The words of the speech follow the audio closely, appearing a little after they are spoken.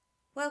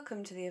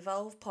Welcome to the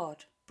Evolve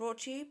Pod, brought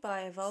to you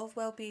by Evolve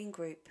Wellbeing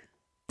Group.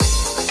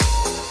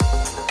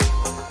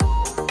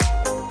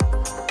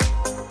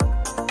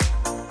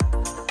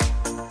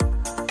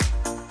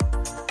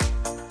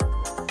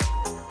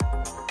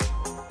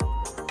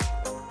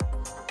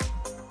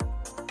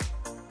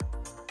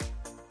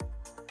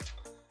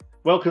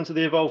 Welcome to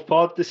the Evolve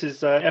Pod. This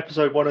is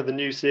episode 1 of the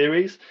new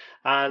series,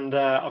 and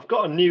I've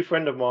got a new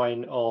friend of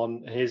mine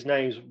on. His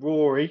name's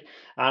Rory,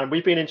 and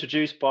we've been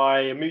introduced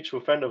by a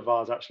mutual friend of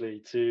ours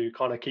actually to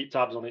kind of keep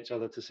tabs on each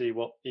other to see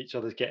what each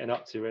other's getting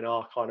up to in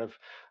our kind of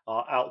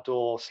our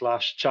outdoor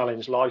 /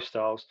 challenge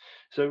lifestyles.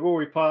 So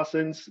Rory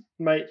Parsons,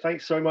 mate,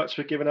 thanks so much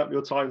for giving up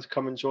your time to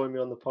come and join me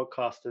on the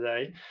podcast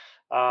today.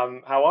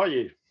 How are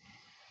you?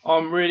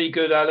 I'm really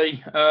good,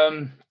 Ali.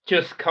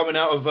 Just coming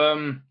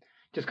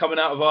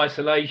out of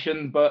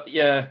isolation, but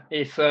yeah,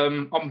 it's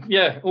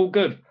all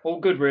good,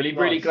 really. Nice.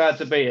 Really glad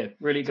to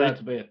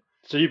be here.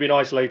 So you've been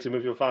isolating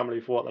with your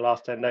family for what, the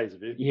last 10 days,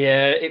 have you?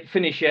 Yeah, it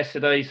finished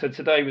yesterday, so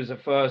today was the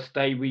first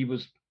day we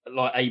was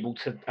like able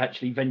to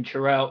actually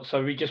venture out.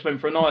 So we just went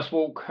for a nice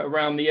walk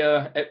around the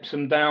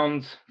Epsom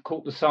Downs,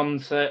 caught the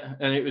sunset,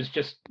 and it was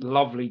just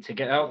lovely to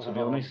get out. To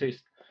be honest,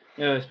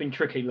 it's been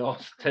tricky the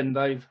last 10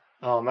 days.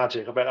 Oh,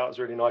 magic. I bet that was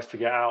really nice to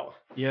get out.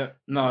 Yeah,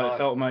 no, it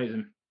felt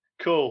amazing.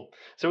 Cool.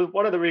 So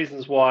one of the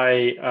reasons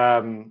why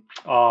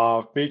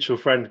our mutual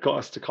friend got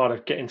us to kind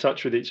of get in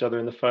touch with each other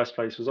in the first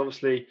place was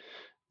obviously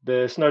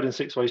the Snowdon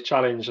Six Ways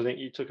Challenge. I think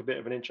you took a bit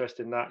of an interest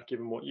in that,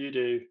 given what you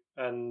do,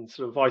 and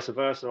sort of vice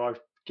versa. I've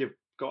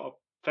got a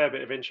fair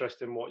bit of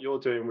interest in what you're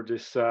doing with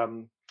this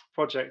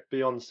project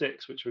Beyond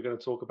Six, which we're going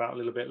to talk about a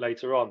little bit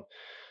later on.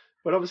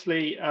 But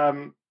obviously,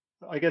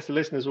 I guess the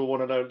listeners will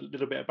want to know a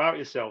little bit about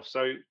yourself.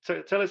 So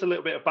tell us a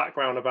little bit of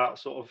background about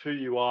sort of who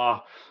you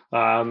are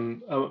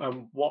and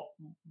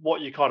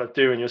what you kind of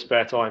do in your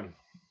spare time.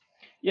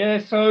 Yeah,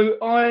 so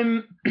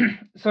I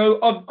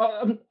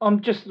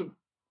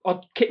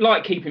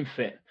like keeping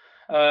fit.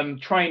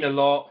 Train a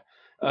lot.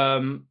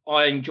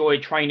 I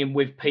enjoy training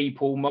with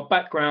people. My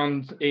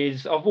background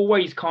is I've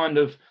always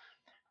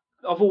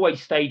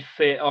stayed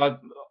fit.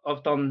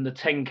 I've done the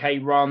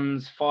 10K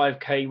runs,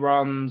 5K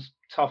runs,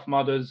 Tough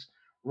Mudders,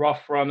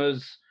 Rough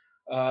Runners.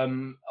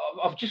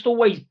 I've just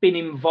always been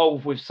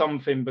involved with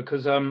something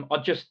because I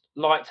just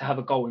like to have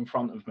a goal in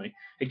front of me.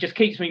 It just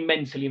keeps me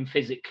mentally and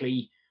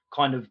physically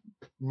kind of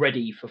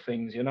ready for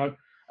things, you know.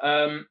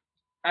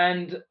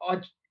 And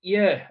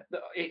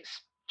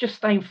it's just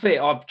staying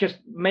fit. I've just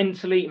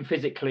mentally and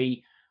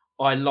physically,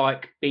 I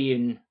like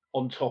being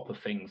on top of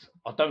things.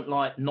 I don't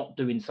like not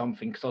doing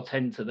something because I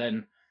tend to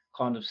then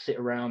kind of sit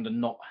around and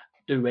not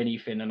do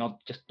anything, and I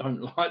just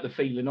don't like the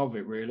feeling of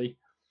it, really.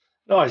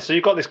 Nice. So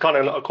you've got this kind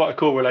of quite a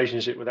cool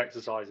relationship with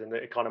exercise, and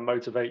it kind of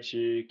motivates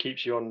you,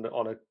 keeps you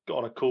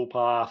on a cool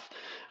path.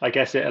 I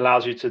guess it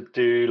allows you to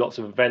do lots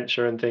of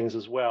adventure and things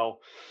as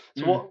well.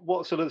 So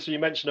what sort of, so you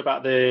mentioned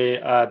about the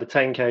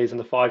 10Ks and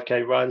the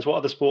 5K runs. What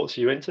other sports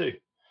are you into?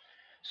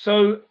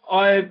 So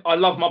I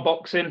love my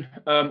boxing.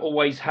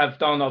 Always have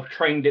done. I've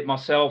trained it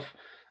myself.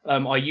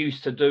 I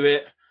used to do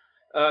it.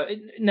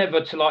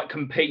 Never to like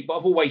compete, but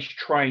I've always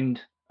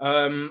trained.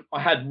 I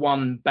had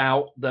one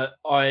bout that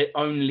I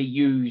only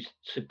used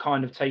to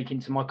kind of take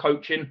into my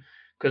coaching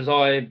because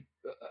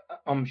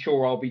I'm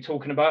sure I'll be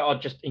talking about it.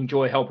 I just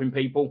enjoy helping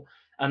people,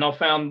 and I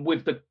found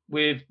with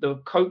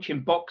the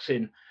coaching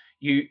boxing,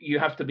 you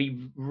have to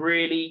be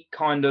really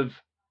kind of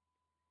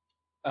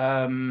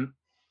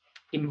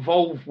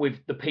involved with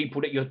the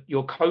people that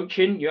you're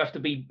coaching. You have to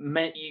be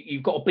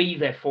you've got to be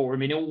there for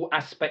them in all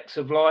aspects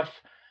of life,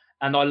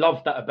 and I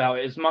love that about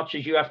it. As much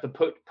as you have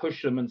to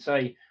push them and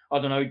say, I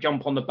don't know,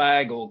 jump on the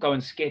bag or go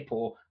and skip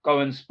or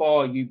go and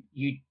spar, you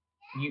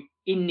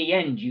in the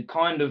end you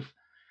kind of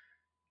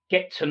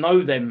get to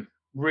know them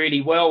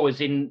really well,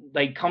 as in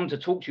they come to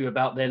talk to you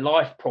about their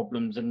life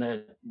problems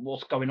and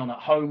what's going on at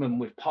home and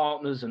with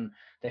partners, and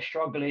they're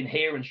struggling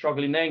here and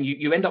struggling there, and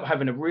you end up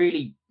having a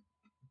really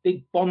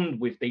big bond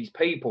with these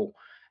people,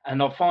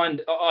 and I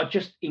find I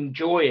just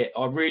enjoy it.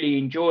 I really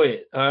enjoy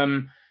it.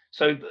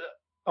 So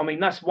I mean,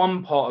 that's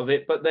one part of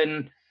it, but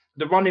then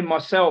the running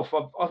myself,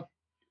 I've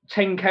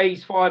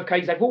 10Ks,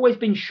 5Ks, they've always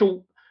been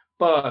short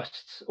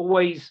bursts.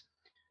 Always,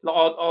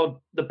 like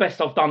the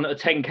best I've done at a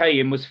 10K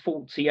in was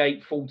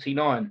 48,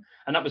 49,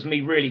 and that was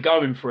me really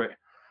going for it.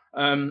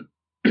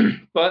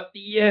 But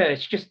yeah,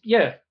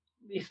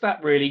 it's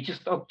that really.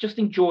 I just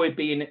enjoy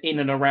being in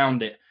and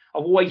around it. I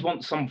always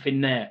want something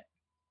there.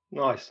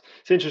 Nice.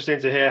 It's interesting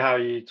to hear how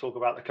you talk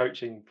about the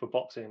coaching for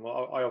boxing.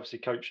 Well, I obviously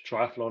coach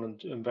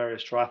triathlon and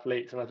various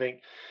triathletes, and I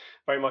think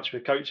very much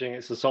with coaching,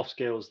 it's the soft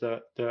skills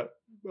that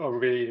are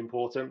really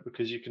important,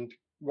 because you can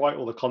write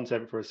all the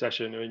content for a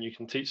session and you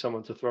can teach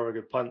someone to throw a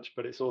good punch,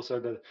 but it's also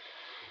the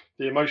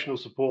emotional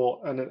support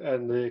and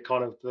the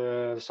kind of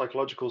the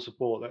psychological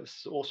support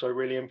that's also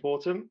really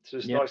important. So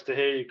it's nice to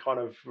hear you kind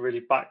of really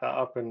back that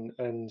up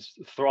and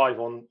thrive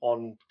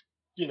on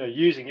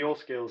using your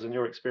skills and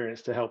your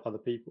experience to help other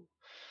people.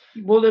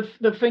 Well,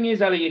 the thing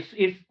is, Ali,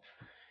 if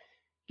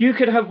You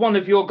could have one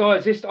of your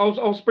guys.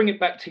 I'll bring it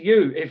back to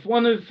you. If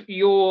one of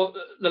the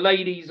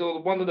ladies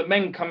or one of the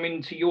men come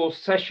into your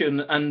session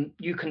and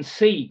you can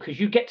see, because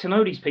you get to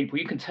know these people,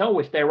 you can tell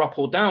if they're up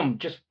or down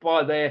just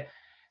by their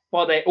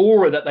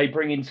aura that they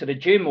bring into the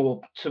gym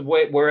or to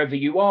wherever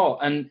you are,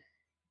 and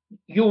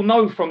you'll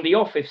know from the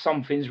off if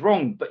something's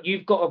wrong. But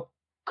you've got to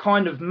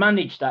kind of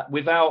manage that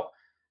without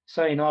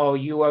saying, "Oh,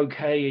 you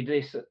okay?"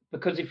 This,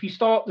 because if you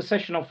start the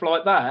session off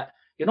like that,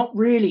 you're not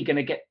really going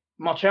to get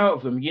much out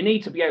of them. You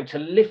need to be able to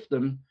lift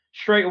them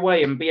straight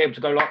away and be able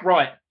to go like,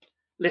 right,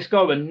 let's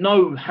go, and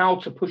know how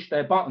to push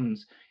their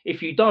buttons.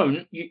 If you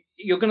don't,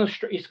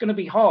 it's going to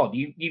be hard.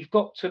 You've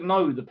got to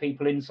know the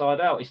people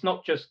inside out. It's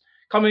not just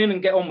come in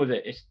and get on with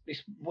it.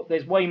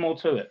 There's way more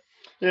to it.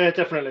 Yeah,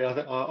 definitely. I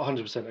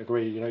 100%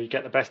 agree. You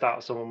get the best out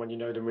of someone when you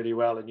know them really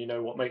well and you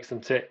know what makes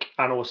them tick,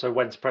 and also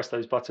when to press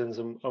those buttons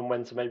and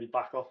when to maybe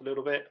back off a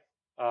little bit.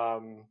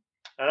 And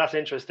that's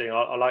interesting.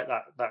 I like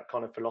that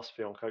kind of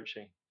philosophy on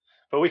coaching.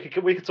 But we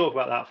could talk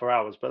about that for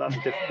hours, but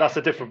that's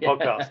a different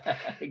podcast.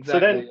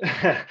 Exactly.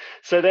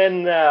 So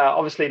then,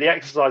 obviously the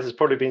exercise has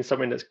probably been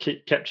something that's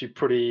kept you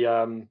pretty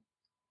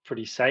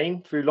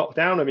sane through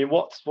lockdown. I mean,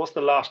 what's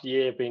the last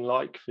year been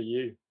like for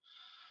you?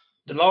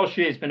 The last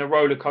year has been a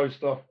roller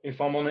coaster,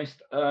 if I'm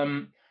honest.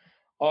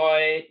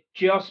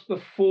 Just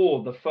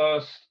before the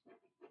first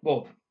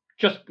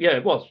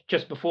lockdown.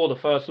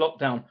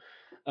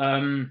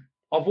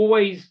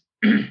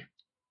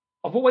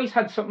 I've always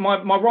had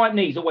my right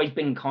knee's always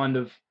been kind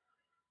of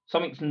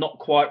something's not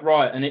quite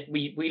right, and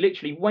we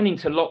literally went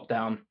into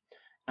lockdown,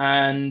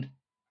 and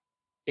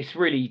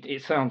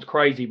it sounds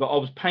crazy, but I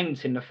was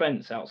painting the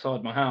fence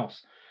outside my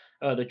house,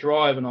 the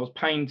drive, and I was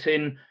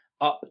painting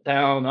up,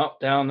 down,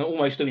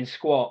 almost doing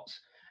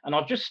squats, and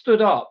I just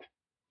stood up,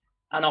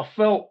 and I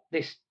felt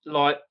this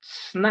like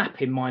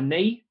snap in my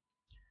knee,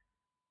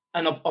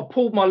 and I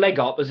pulled my leg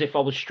up as if I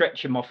was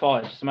stretching my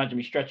thigh. Just imagine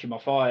me stretching my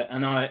thigh,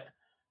 and I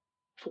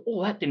thought,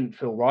 oh, that didn't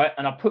feel right.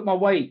 And I put my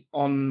weight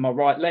on my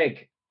right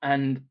leg,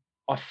 and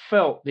I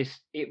felt this.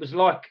 It was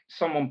like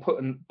someone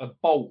putting a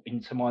bolt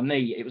into my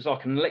knee. It was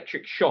like an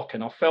electric shock,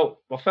 and I felt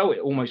it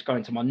almost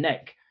going to my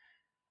neck.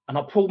 And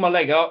I pulled my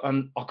leg up,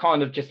 and I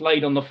kind of just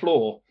laid on the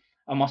floor.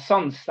 And my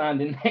son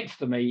standing next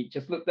to me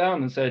just looked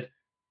down and said,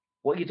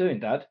 "What are you doing,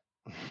 Dad?"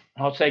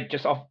 And I said,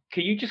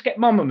 "Can you just get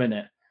Mum a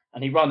minute?"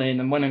 And he ran in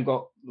and went and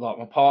got like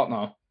my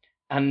partner,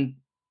 and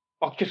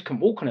I just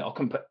couldn't walk on it. I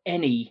couldn't put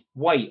any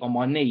weight on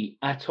my knee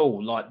at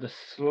all, like the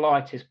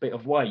slightest bit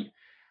of weight.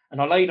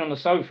 And I laid on the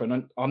sofa,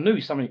 and I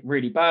knew something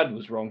really bad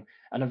was wrong,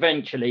 and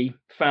eventually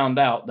found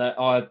out that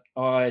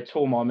I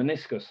tore my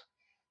meniscus,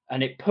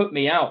 and it put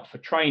me out for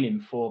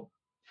training for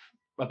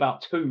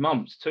about 2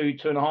 months,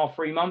 2.5,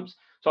 3 months.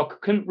 So I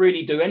couldn't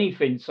really do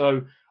anything.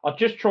 So I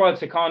just tried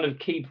to kind of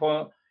keep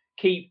on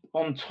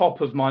top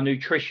of my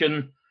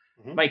nutrition,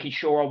 making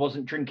sure I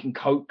wasn't drinking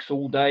Cokes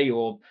all day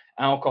or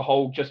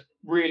alcohol, just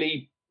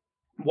really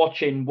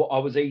watching what I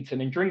was eating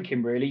and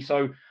drinking, really.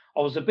 So I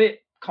was a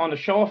bit kind of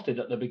shafted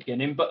at the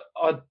beginning, but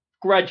I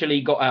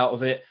gradually got out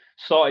of it,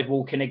 started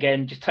walking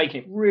again, just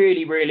taking it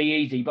really, really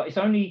easy. But it's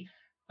only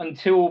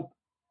until,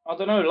 I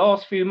don't know,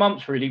 last few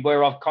months really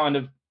where I've kind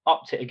of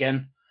upped it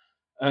again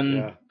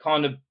and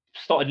kind of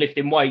started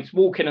lifting weights.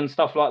 Walking and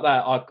stuff like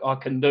that I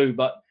can do,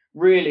 but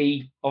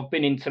really I've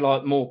been into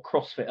like more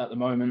CrossFit at the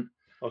moment.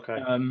 Okay.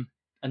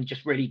 And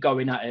just really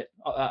going at it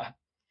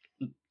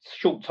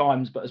short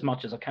times, but as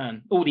much as I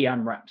can. All the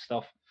AMRAP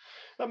stuff.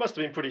 That must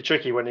have been pretty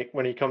tricky when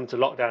you come to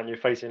lockdown. You're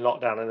facing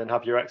lockdown, and then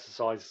have your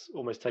exercise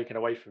almost taken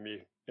away from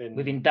you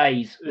within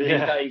days.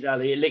 Days,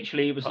 Ali. It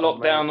literally was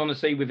lockdown. Mate.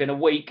 Honestly, within a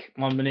week,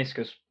 my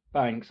meniscus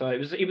bang. So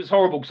it was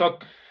horrible. So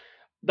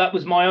that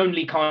was my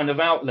only kind of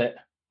outlet.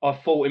 I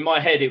thought in my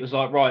head it was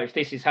like, right, if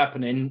this is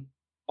happening,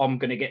 I'm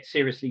going to get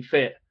seriously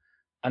fit,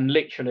 and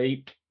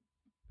literally.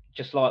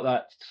 Just like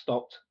that,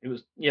 stopped. It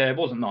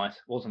wasn't nice.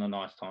 It wasn't a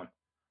nice time.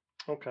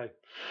 Okay.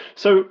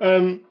 So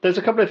there's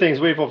a couple of things.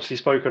 We've obviously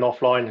spoken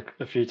offline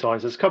a few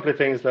times. There's a couple of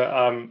things that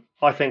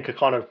I think are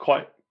kind of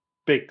quite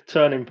big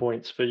turning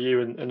points for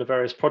you and the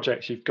various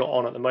projects you've got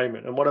on at the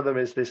moment. And one of them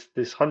is this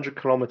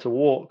 100-kilometer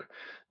walk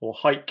or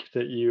hike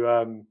that you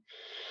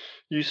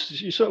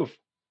sort of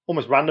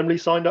almost randomly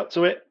signed up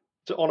to it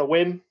on a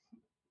whim.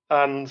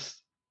 And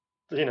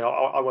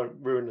I won't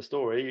ruin the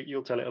story.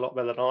 You'll tell it a lot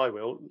better than I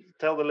will.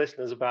 Tell the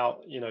listeners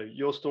about,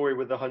 your story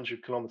with the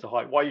 100-kilometer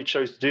hike, why you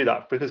chose to do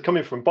that. Because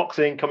coming from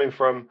boxing, coming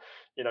from,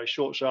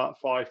 short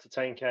 5 to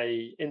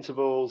 10K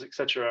intervals,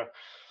 etc.,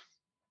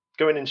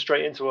 going in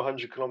straight into a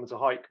 100-kilometer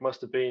hike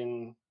must have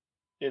been,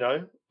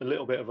 a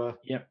little bit of a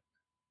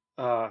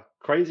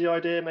crazy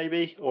idea,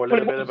 maybe, or a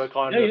little bit of a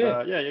kind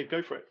of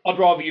go for it. I'd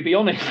rather you be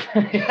honest.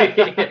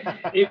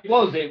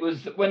 It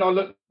was when I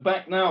look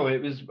back now,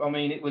 it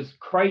was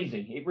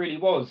crazy. It really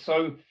was.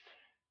 So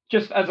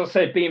just as I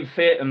said, being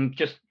fit and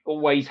just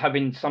always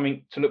having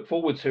something to look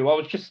forward to, I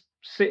was just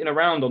sitting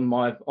around on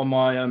my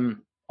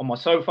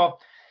sofa,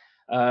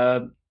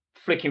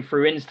 flicking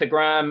through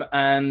Instagram,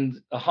 and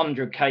a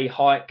 100K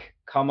hike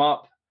come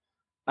up,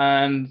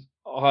 and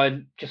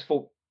I just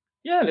thought,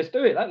 let's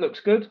do it. That looks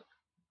good.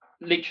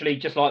 literally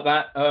just like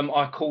that.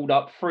 I called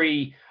up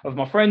 3 of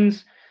my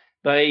friends.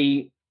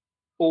 They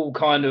all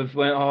kind of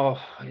went, "Oh,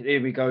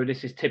 here we go.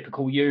 This is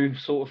typical you,"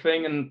 sort of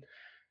thing, and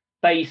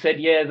they said,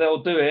 "Yeah,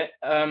 they'll do it."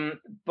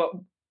 But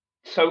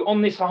so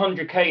on this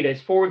 100k,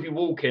 there's 4 of you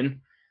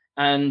walking,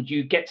 and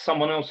you get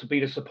someone else to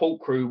be the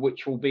support crew,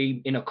 which will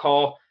be in a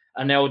car,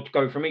 and they'll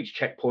go from each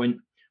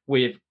checkpoint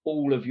with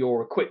all of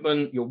your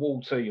equipment, your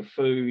water, your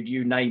food,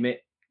 you name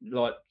it,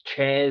 like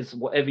chairs,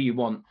 whatever you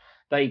want.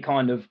 They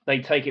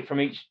take it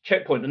from each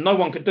checkpoint, and no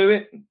one could do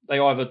it. They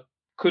either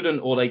couldn't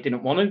or they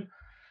didn't want to.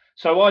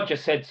 So I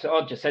just said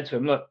to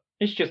him, "Look,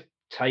 let's just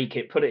take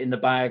it, put it in the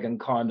bag, and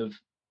kind of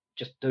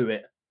just do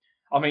it."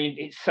 I mean,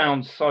 it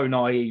sounds so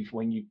naive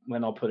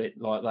when I put it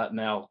like that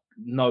now,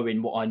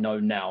 knowing what I know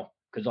now,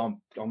 because I've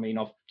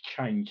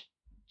changed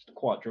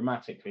quite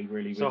dramatically,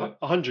 really. So with it.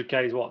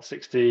 100k is what,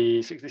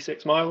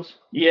 66 miles?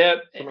 Yeah,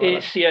 Something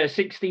like it's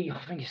 60. I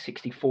think it's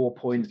 64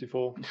 points,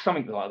 64.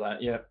 something like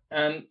that. Yeah,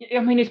 and I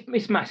mean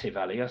it's massive,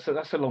 Ali. That's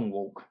a long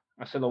walk.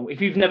 That's a long. If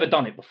you've never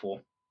done it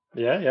before.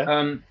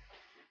 Yeah.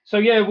 So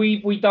yeah,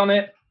 we done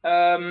it,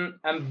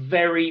 and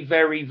very,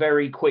 very,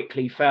 very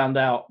quickly found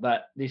out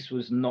that this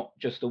was not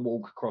just a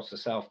walk across the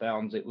South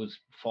Downs. It was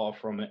far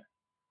from it.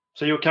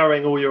 So you're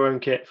carrying all your own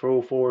kit for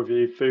all 4 of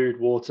you: food,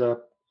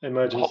 water,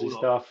 emergency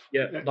stuff.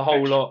 Yeah, the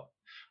whole lot.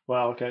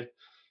 Wow. Okay.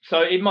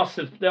 So it must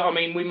have. I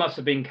mean, we must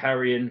have been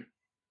carrying.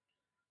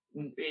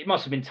 It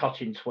must have been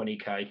touching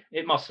 20k.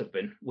 It must have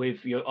been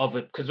with your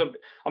other, because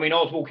I mean,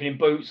 I was walking in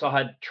boots. I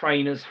had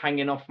trainers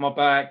hanging off my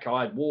back.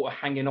 I had water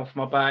hanging off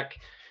my back.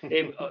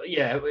 I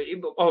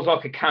was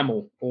like a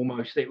camel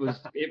almost. It was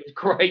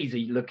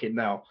crazy looking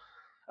now.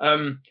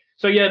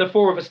 So yeah, the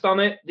 4 of us done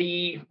it.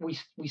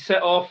 We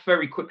set off,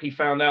 very quickly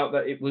found out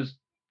that it was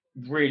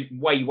really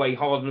way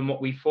harder than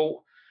what we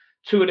thought.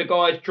 2 of the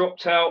guys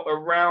dropped out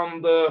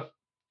around the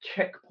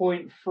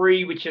checkpoint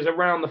 3, which is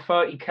around the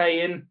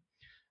 30k in.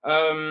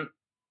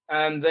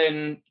 And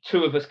then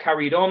 2 of us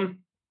carried on.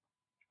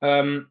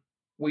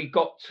 We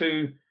got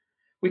to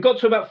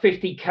about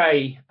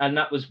 50k, and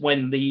that was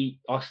when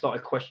I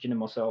started questioning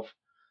myself.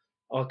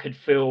 I could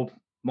feel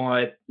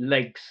my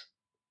legs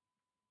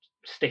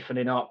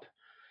stiffening up,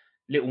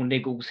 little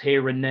niggles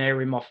here and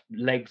there in my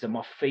legs and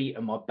my feet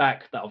and my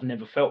back that I've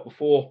never felt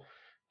before.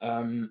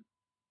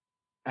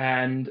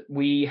 And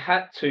we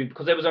had to,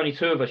 because there was only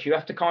 2 of us, you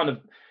have to kind of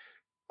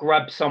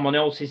grab someone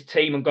else's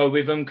team and go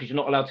with them, because you're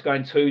not allowed to go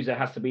in 2s. There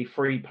has to be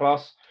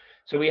 3+.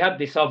 So we had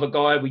this other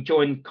guy. We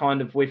joined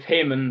kind of with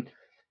him, and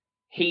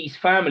his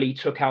family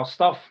took our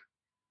stuff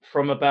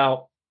from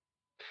about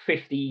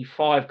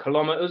 55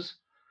 kilometers.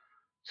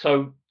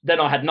 So then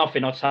I had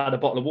nothing. I just had a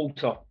bottle of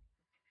water.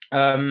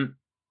 I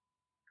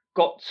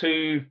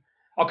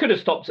could have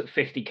stopped at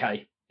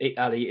 50k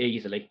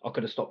easily. I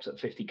could have stopped at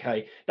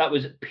 50k. That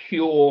was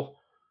pure,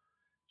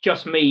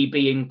 just me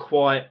being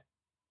quite,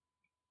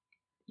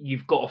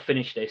 you've got to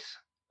finish this.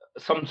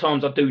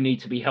 Sometimes I do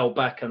need to be held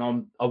back, and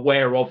I'm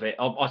aware of it.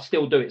 I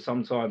still do it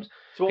sometimes.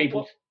 So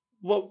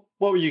what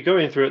were you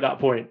going through at that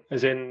point?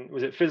 As in,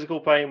 was it physical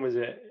pain? Was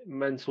it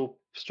mental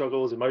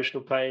struggles,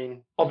 emotional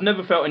pain? I've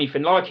never felt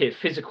anything like it,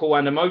 physical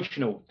and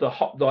emotional.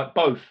 Like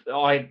both.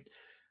 I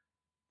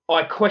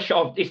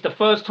question. It's the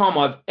first time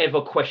I've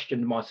ever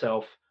questioned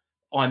myself.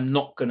 I'm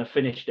not going to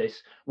finish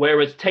this.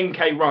 Whereas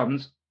 10k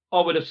runs,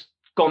 I would have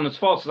gone as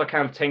fast as I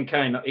can for 10k,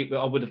 and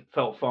I would have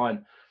felt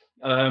fine.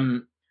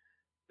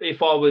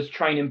 If I was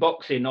training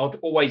boxing, I'd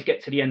always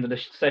get to the end of the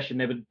session.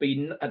 There would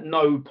be at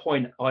no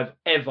point I've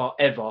ever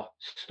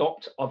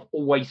stopped. I've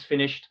always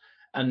finished.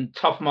 And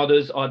Tough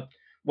Mudders,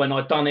 when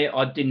I'd done it,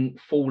 I didn't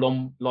fall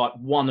on like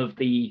one of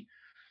the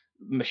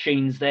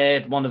machines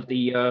there, one of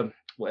the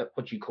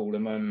what do you call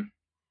them?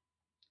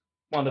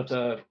 One of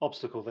the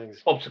obstacle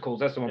things. Obstacles,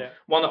 that's the one. Yeah.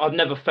 One I've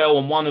never fell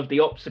on one of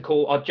the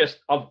obstacle.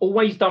 I've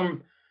always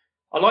done.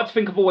 I like to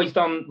think I've always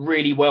done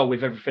really well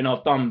with everything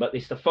I've done, but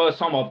it's the first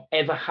time I've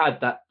ever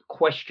had that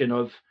question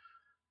of,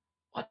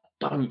 I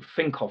don't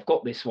think I've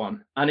got this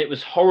one. And it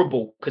was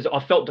horrible, because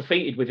I felt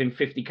defeated within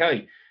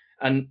 50k.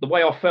 And the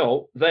way I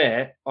felt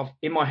there,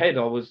 in my head,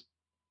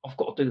 I've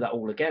got to do that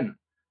all again.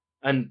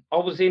 And I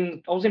was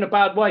in a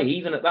bad way.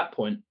 Even at that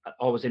point,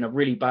 I was in a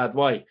really bad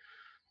way.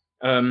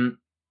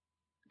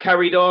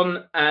 Carried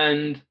on,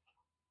 and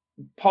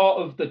part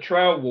of the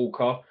trail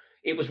walker,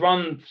 it was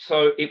run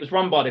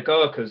by the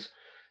Gurkhas.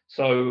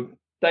 So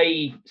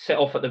they set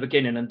off at the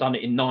beginning and done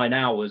it in 9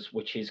 hours,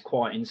 which is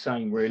quite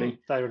insane, really.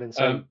 They were an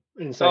insane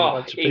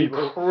bunch of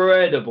people.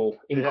 Incredible.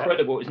 Yeah.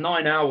 It was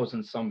 9 hours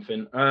and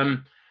something.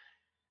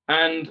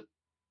 And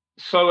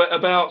so at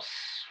about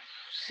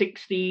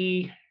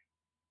 60,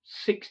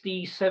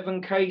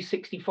 67k,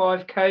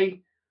 65k,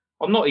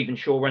 I'm not even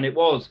sure when it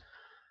was.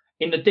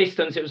 In the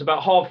distance, it was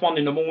about 1:30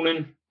 in the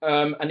morning.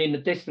 And in the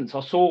distance,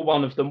 I saw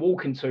one of them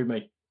walking to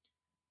me.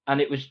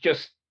 And it was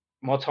just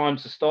my time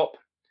to stop.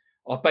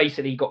 I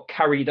basically got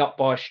carried up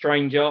by a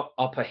stranger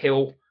up a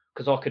hill,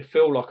 because I could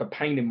feel like a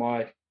pain in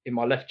my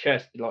left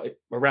chest, like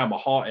around my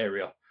heart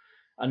area,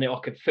 and I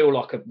could feel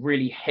like a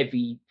really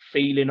heavy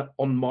feeling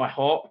on my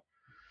heart.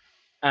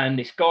 And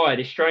this guy,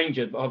 this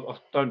stranger,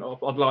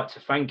 I'd like to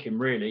thank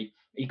him really.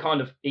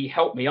 He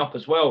helped me up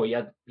as well. He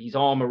had his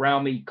arm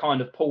around me, kind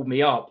of pulled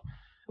me up.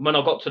 And when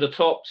I got to the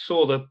top,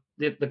 saw the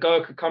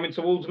Gurkha coming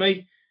towards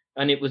me,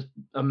 and it was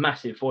a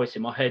massive voice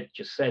in my head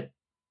just said,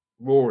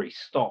 "Rory,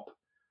 stop.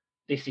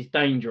 This is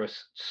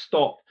dangerous.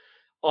 Stop."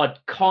 I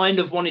kind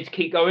of wanted to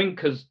keep going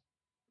because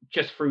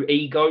just through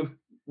ego,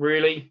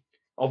 really,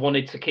 I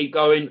wanted to keep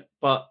going,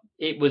 but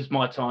it was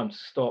my time to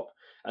stop.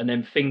 And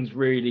then things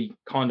really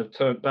kind of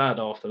turned bad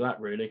after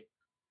that, really.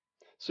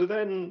 So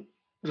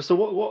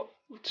what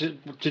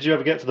did you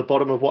ever get to the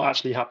bottom of what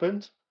actually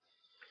happened?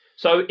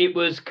 So it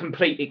was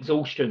complete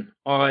exhaustion.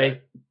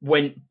 I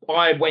went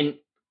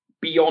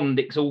beyond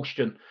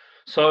exhaustion.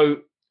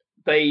 So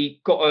they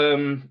got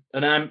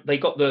they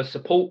got the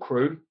support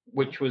crew,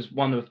 which was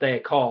one of their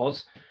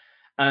cars,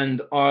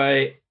 and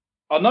I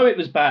know it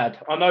was bad.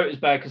 I know it was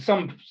bad because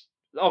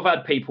I've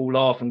had people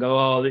laugh and go,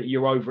 "Oh,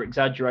 you're over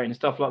exaggerating" and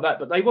stuff like that.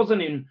 But they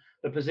wasn't in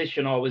the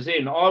position I was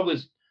in. I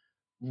was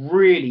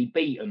really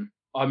beaten.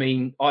 I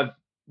mean, I've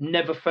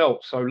never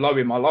felt so low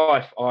in my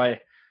life. I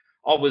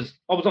was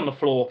on the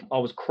floor. I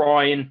was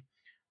crying.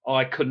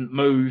 I couldn't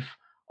move.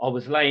 I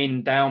was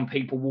laying down.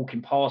 People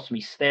walking past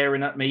me,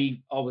 staring at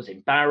me. I was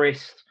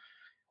embarrassed.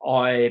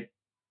 I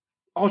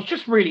was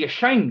just really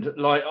ashamed.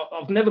 Like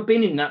I've never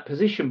been in that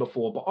position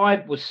before. But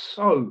I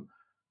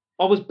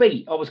was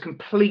beat. I was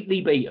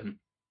completely beaten.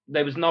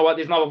 There's no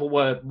other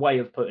way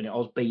of putting it. I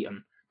was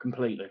beaten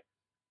completely.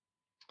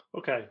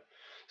 Okay,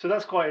 so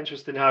that's quite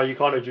interesting. How you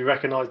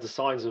recognise the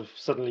signs of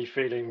suddenly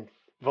feeling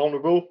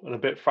vulnerable and a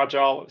bit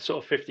fragile,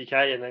 sort of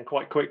 50k, and then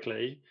quite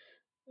quickly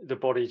the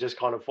body just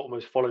kind of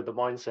almost followed the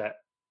mindset,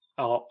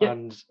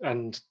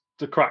 and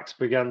the cracks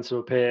began to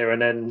appear,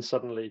 and then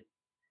suddenly,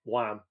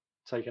 wham,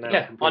 taken out.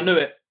 Yeah,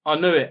 completely. I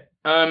knew it.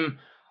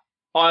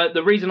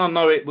 The reason I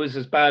know it was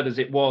as bad as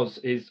it was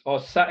is I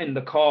sat in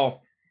the car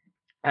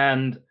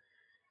and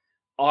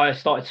I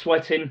started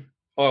sweating.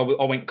 I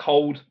went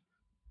cold,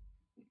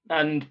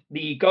 and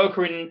the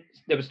Gurkha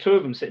there was two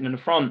of them sitting in the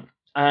front,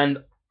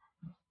 and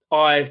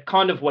I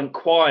kind of went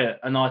quiet,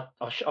 and I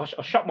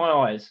shut my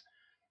eyes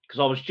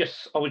because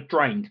I was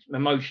drained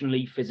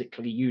emotionally,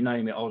 physically, you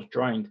name it. I was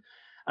drained,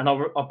 and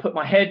I put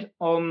my head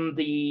on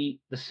the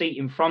seat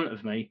in front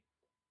of me,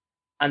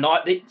 and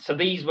so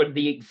these were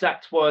the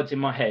exact words in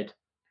my head: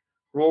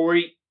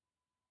 "Rory,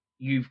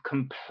 you've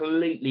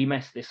completely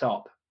messed this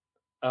up.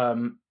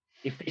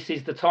 If this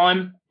is the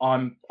time,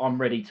 I'm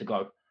ready to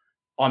go.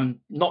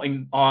 I'm not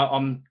in.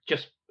 I'm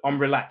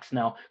relaxed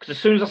now because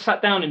as soon as I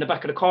sat down in the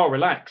back of the car,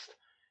 relaxed,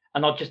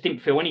 and I just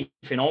didn't feel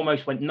anything. I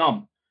almost went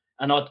numb,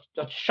 and I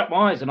shut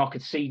my eyes and I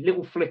could see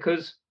little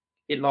flickers.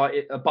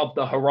 Above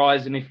the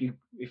horizon.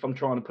 If I'm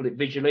trying to put it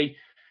visually,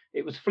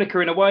 it was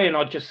flickering away, and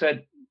I just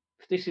said,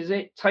 "This is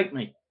it. Take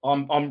me.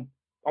 I'm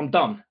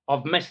done.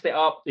 I've messed it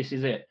up. This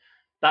is it."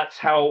 That's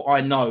how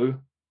I know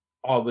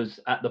I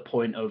was at the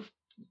point of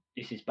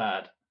this is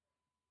bad.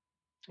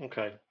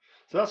 Okay,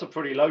 so that's a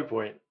pretty low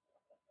point,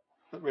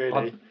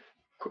 really.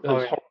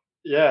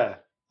 Yeah.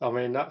 I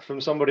mean, that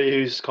from somebody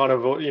who's kind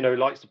of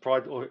likes to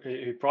pride, or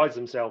who prides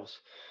themselves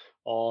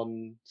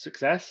on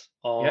success,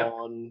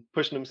 on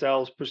pushing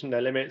themselves, pushing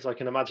their limits. I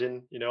can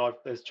imagine,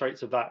 there's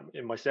traits of that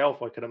in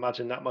myself. I can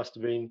imagine that must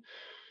have been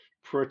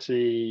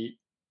pretty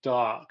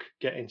dark,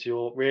 getting to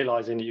your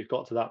realizing that you've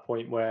got to that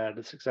point where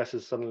the success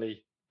is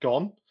suddenly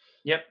gone.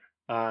 Yep.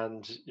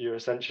 And you're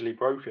essentially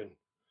broken.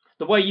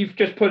 The way you've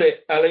just put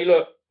it, Ali,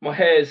 look, my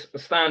hairs are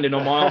standing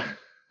on my arm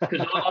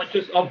because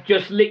I've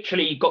just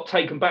literally got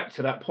taken back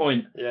to that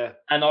point. Yeah.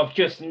 And I've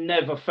just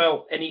never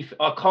felt anything.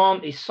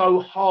 It's so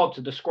hard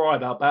to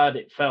describe how bad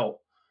it felt.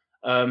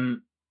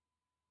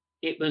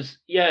 It was,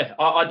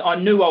 I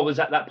knew I was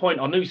at that point.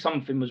 I knew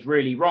something was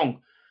really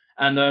wrong.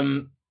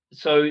 And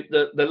so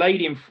the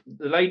lady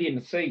in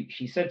the seat,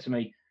 she said to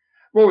me,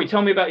 "Rory,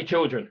 tell me about your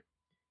children."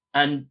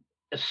 And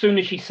as soon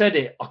as she said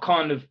it, I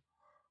kind of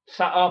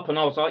sat up and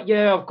I was like,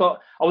 "Yeah,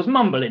 I was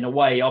mumbling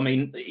away. I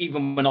mean,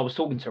 even when I was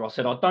talking to her, I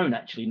said, I don't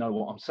actually know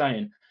what I'm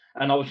saying."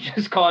 And I was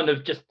just kind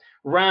of just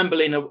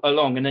rambling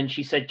along. And then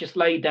she said, "Just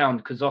lay down,"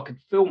 because I could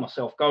feel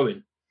myself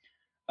going.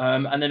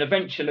 And then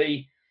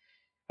eventually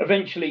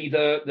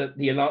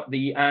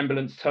the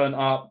ambulance turned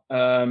up.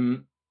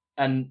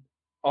 And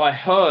I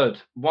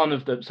heard one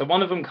of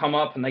them come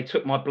up and they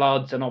took my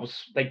bloods, and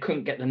they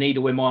couldn't get the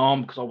needle in my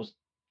arm because I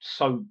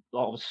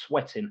was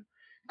sweating.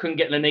 Couldn't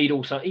get the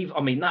needle, so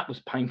that was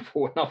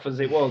painful enough as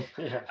it was.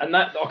 Yeah. And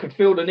that I could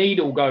feel the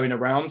needle going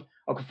around.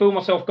 I could feel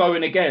myself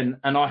going again,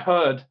 and I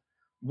heard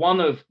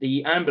one of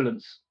the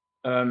ambulance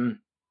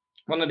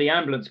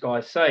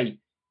guys say,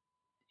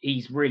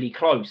 "He's really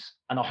close,"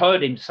 and I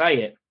heard him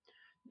say it.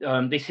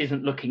 "This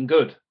isn't looking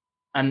good,"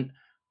 and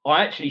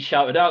I actually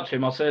shouted out to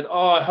him. I said,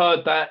 "Oh, I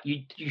heard that.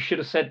 You should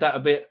have said that a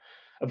bit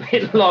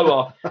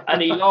lower."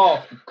 And he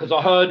laughed because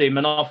I heard him,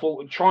 and I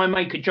thought, try and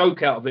make a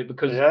joke out of it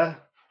because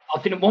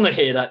I didn't want to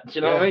hear that. Do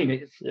you know what I mean?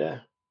 It's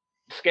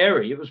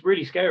scary. It was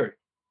really scary.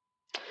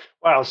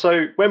 Wow.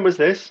 So when was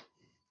this?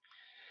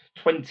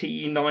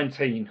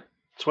 2019.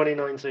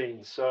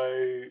 2019.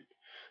 So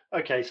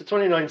Okay, so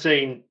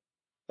 2019,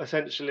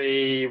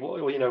 essentially,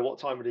 what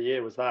time of the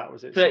year was that?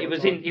 Was it So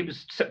summertime? it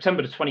was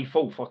September the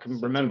 24th. I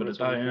can remember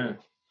September the the day. Yeah. 24th.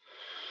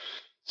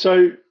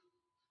 So,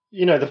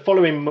 the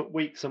following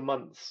weeks and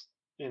months,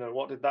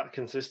 what did that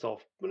consist of?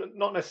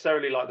 Not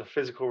necessarily like the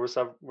physical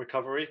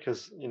recovery,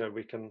 because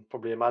we can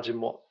probably imagine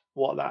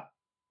what that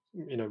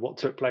what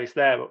took place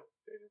there, but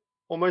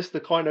almost the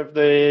kind of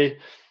the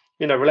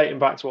relating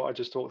back to what I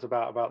just talked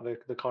about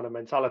the kind of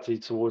mentality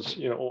towards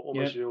Yeah.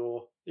 almost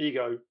your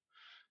ego.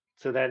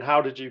 So then,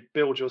 how did you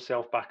build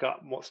yourself back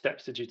up? What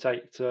steps did you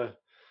take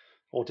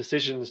or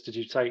decisions did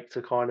you take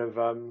to kind of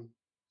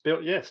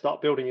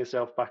start building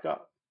yourself back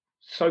up?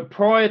 So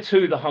prior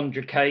to the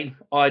 100K,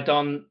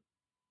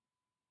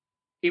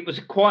 it was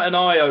quite an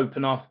eye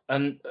opener.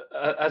 And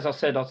as I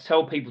said, I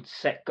tell people to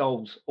set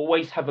goals.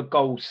 Always have a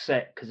goal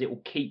set because it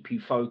will keep you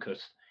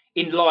focused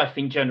in life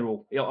in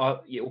general.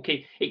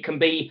 It can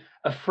be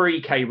a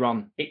 3K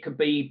run, it could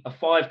be a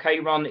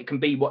 5K run, it can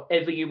be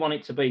whatever you want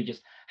it to be.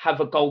 Just have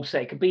a goal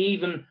set. It could be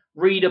even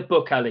read a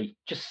book, Ali.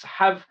 Just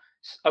have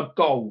a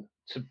goal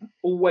to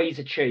always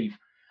achieve.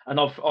 And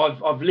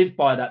I've lived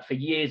by that for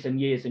years and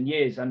years and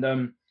years.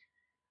 And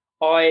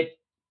I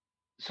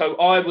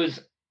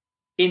was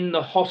in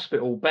the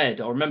hospital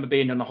bed. I remember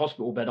being in the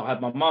hospital bed. I had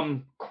my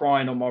mum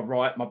crying on my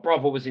right. My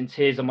brother was in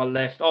tears on my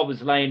left. I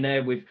was laying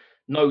there with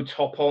no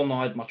top on.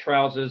 I had my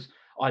trousers.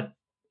 I had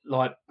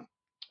like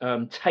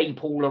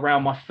tape all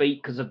around my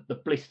feet because of the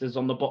blisters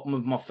on the bottom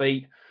of my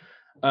feet.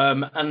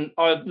 And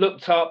I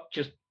looked up,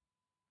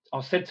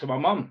 I said to my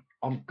mum,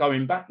 I'm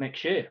going back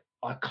next year.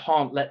 I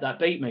can't let that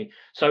beat me.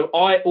 So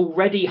I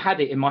already had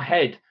it in my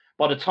head.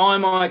 By the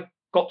time I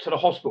got to the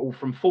hospital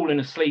from falling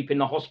asleep in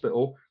the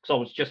hospital,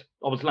 because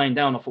I was laying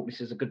down, I thought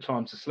this is a good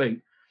time to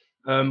sleep.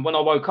 When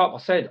I woke up, I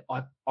said,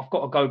 I've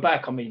got to go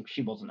back. I mean,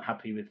 she wasn't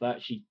happy with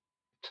that. She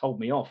told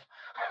me off.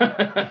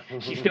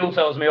 She still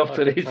tells me off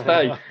to this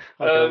day. I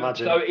can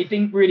imagine. So it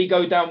didn't really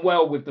go down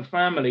well with the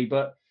family.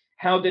 But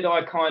how did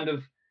I kind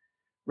of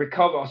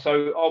recover?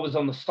 So I was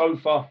on the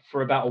sofa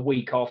for about a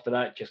week after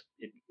that.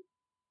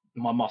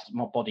 My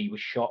body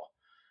was shot.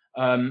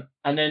 And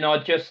then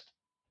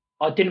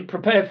I didn't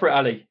prepare for it,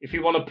 Ali. If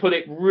you want to put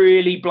it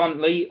really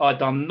bluntly, I'd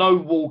done no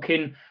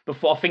walking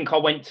before. I think I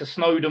went to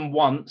Snowdon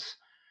once,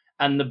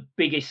 and the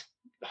biggest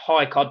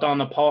hike I'd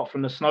done apart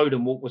from the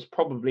Snowdon walk was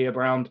probably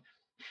around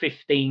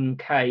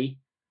 15K.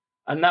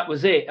 And that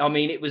was it. I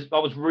mean, I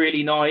was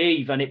really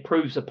naive, and it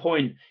proves a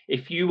point.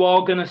 If you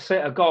are going to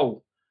set a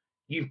goal,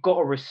 you've got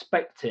to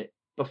respect it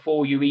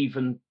before you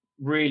even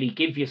really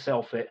give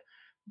yourself it.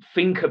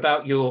 Think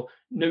about your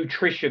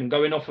nutrition,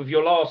 going off of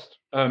your last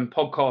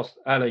podcast,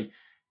 Ali.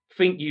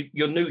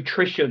 Your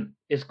nutrition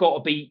has got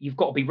to be, you've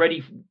got to be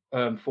ready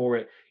for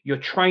it. Your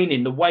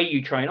training, the way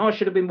you train. I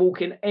should have been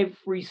walking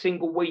every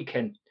single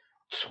weekend,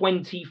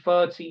 20,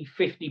 30,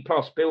 50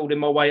 plus, building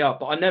my way up.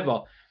 But I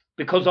never,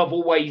 because I've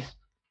always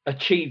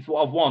achieved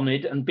what I've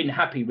wanted and been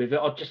happy with it.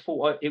 I just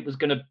thought it was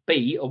going to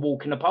be a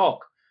walk in the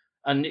park.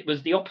 And it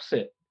was the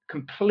opposite,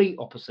 complete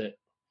opposite.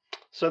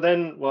 So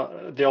then,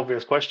 the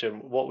obvious question: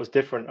 what was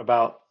different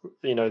about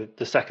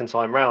the second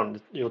time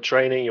round? Your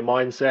training, your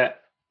mindset.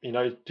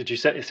 Did you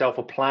set yourself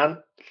a plan?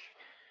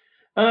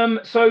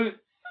 So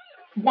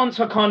once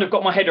I kind of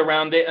got my head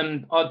around it,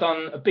 and I'd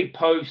done a big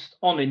post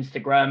on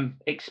Instagram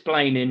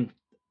explaining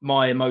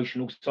my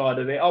emotional side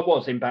of it. I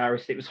was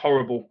embarrassed. It was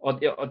horrible.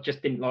 I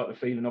just didn't like the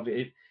feeling of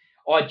it.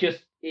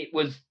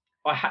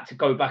 I had to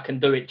go back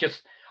and do it.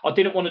 I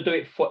didn't want to do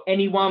it for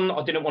anyone.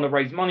 I didn't want to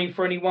raise money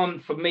for anyone.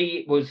 For me,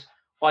 it was,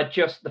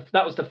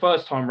 that was the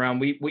first time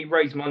round. We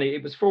raised money.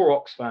 It was for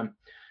Oxfam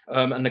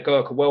and the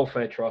Gurkha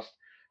Welfare Trust.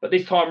 But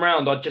this time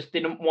round, I just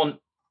didn't want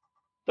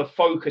the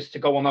focus to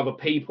go on other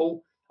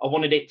people. I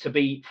wanted it to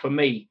be for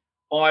me.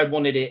 I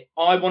wanted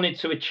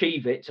to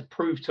achieve it, to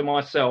prove to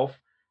myself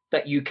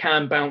that you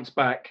can bounce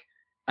back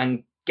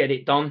and get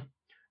it done.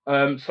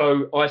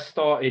 So I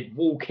started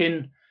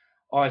walking.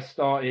 I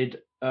started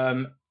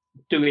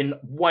doing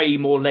way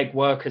more leg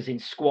work, as in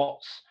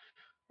squats,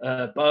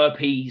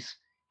 burpees,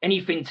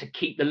 anything to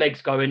keep the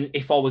legs going.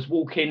 If I was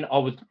walking,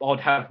 I'd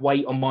have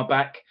weight on my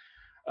back.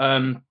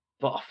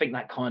 But I think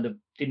that kind of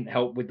didn't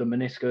help with the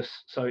meniscus.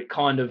 So it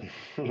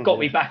got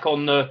me back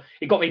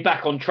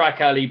on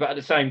track, Ali. But at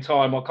the same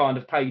time, I kind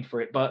of paid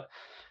for it. But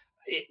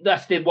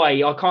that's the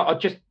way. I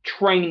just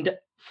trained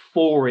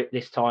for it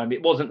this time.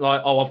 It wasn't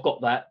like, oh, I've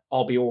got that,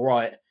 I'll be all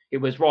right. It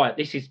was, right,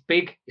 this is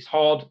big, it's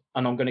hard,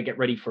 and I'm going to get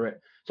ready for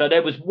it. So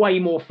there was way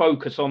more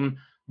focus on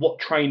what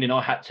training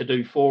I had to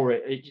do for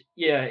it.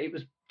 It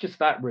was just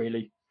that,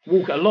 really.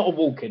 A lot of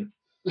walking.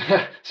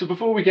 So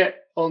before we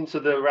get on to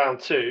the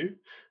round two,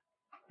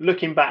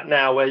 looking back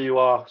now where you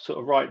are sort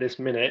of right this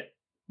minute,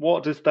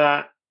 what does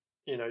that,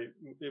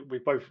 we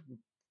both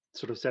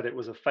sort of said it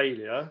was a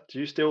failure. Do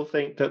you still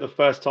think that the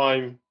first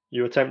time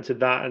you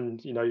attempted that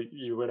and,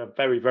 you were in a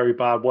very, very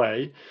bad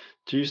way,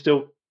 do you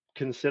still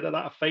consider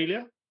that a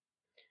failure?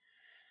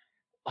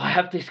 I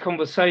have this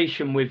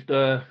conversation with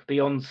the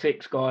Beyond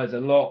Six guys a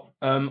lot.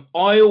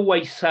 I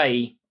always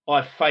say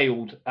I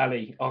failed,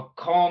 Ali. I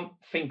can't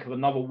think of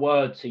another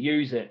word to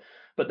use it.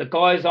 But the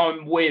guys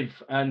I'm with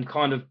and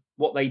kind of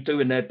what they do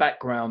in their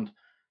background,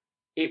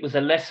 it was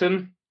a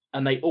lesson.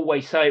 And they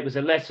always say it was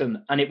a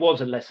lesson. And it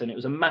was a lesson. It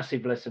was a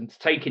massive lesson to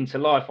take into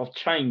life. I've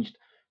changed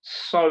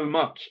so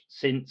much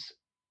since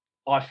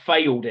I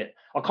failed it.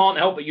 I can't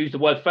help but use the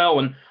word fail.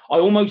 And I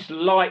almost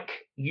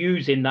like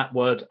using that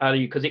word,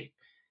 Ali, because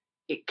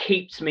it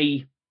keeps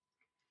me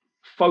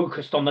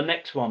focused on the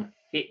next one.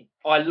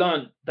 I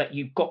learned that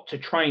you've got to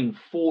train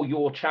for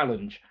your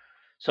challenge.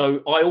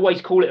 So I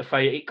always call it a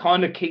failure. It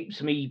kind of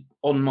keeps me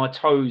on my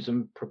toes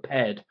and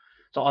prepared.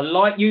 So I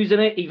like using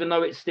it, even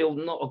though it's still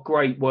not a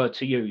great word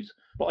to use.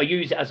 But I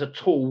use it as a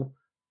tool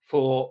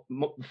for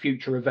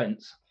future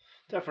events.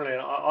 Definitely.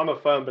 I'm a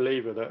firm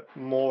believer that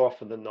more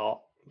often than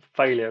not,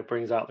 failure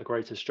brings out the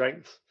greatest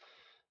strengths.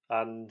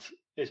 And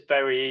it's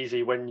very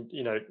easy when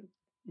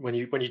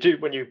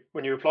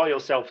you apply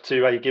yourself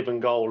to a given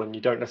goal and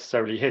you don't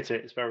necessarily hit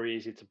it, it's very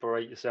easy to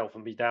berate yourself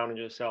and be down on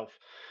yourself,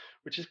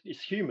 which is,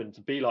 it's human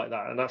to be like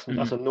that, and that's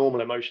a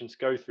normal emotion to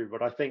go through.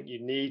 But I think you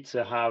need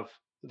to have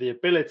the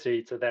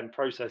ability to then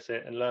process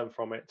it and learn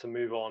from it, to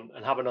move on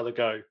and have another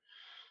go,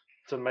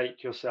 to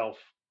make yourself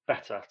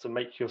better, to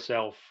make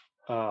yourself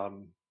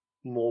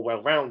more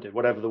well-rounded,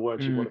 whatever the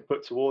word you want to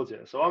put towards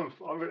it. So I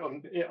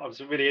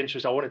was really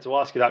interested. I wanted to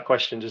ask you that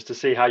question just to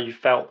see how you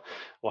felt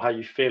or how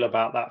you feel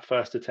about that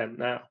first attempt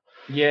now.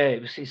 Yeah,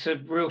 it's a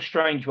real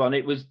strange one.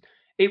 It was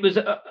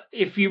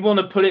if you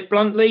want to put it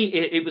bluntly,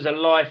 it was a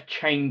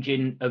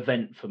life-changing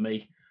event for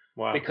me.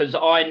 Wow. Because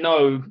I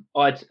know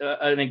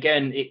and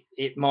again,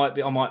 it might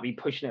be, I might be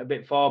pushing it a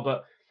bit far,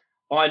 but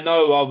I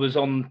know I was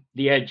on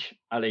the edge,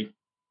 Ali.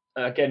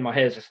 Again, my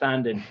hairs are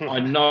standing. I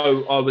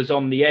know I was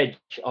on the edge.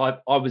 I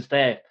was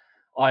there.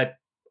 I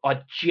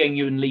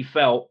genuinely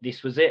felt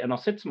this was it, and I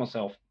said to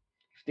myself,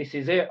 "If this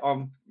is it,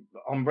 I'm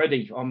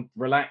ready. I'm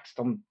relaxed.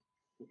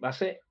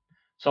 That's it."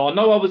 So I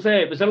know I was there.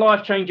 It was a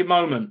life-changing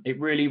moment. It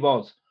really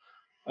was.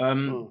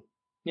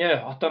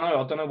 Yeah, I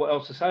don't know what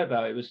else to say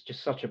about it. It was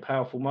just such a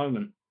powerful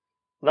moment.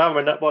 No,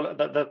 and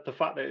the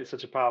fact that it's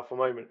such a powerful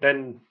moment,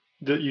 then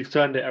that you've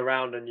turned it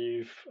around and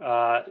you've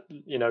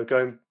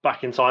going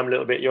back in time a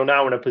little bit, you're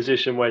now in a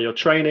position where you're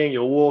training,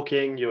 you're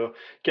walking, you're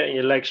getting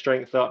your leg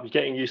strength up, you're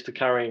getting used to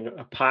carrying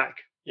a pack,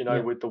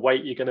 with the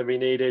weight you're going to be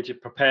needed, you're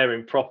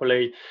preparing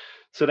properly.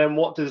 So then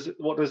what does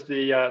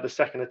the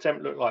second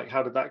attempt look like?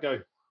 How did that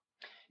go?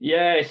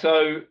 Yeah,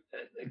 so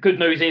good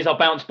news is I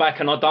bounced back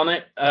and I done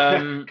it.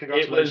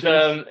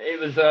 Congratulations. It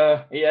was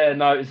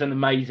an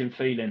amazing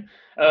feeling.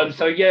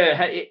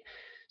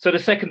 So the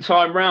second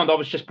time round, I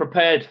was just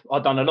prepared.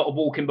 I'd done a lot of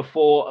walking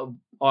before.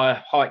 I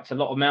hiked a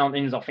lot of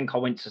mountains. I think I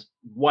went to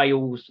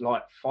Wales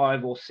like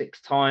 5 or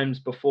 6 times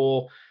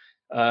before.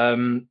 I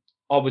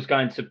was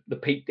going to the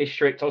Peak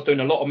District. I was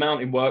doing a lot of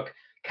mountain work,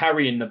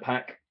 carrying the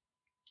pack.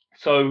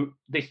 So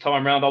this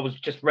time round, I was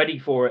just ready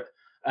for it.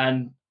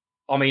 And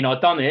I mean, I'd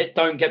done it.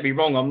 Don't get me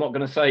wrong. I'm not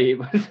going to say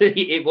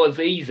it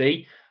was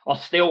easy. I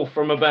still,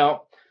 from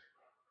about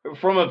the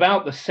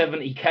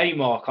 70k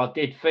mark, I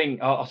did think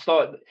I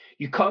started.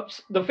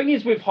 The thing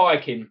is with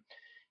hiking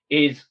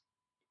is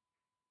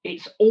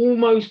it's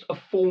almost a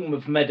form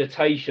of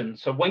meditation.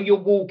 So when you're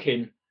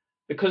walking,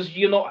 because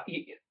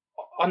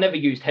I never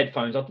used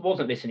headphones. I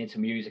wasn't listening to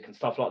music and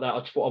stuff like that. I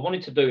just thought I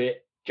wanted to do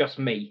it just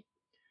me,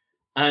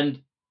 and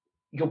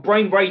your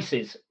brain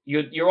races.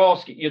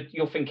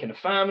 You're thinking of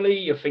family,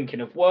 you're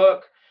thinking of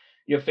work,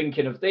 you're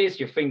thinking of this,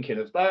 you're thinking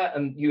of that,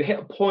 and you hit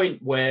a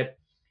point where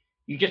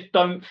you just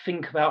don't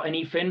think about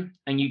anything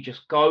and you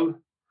just go.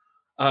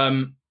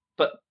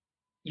 But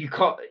you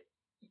can't.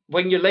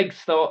 When your legs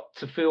start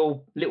to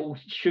feel little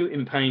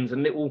shooting pains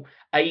and little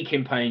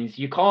aching pains,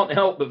 you can't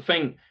help but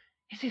think,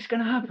 is this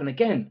going to happen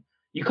again?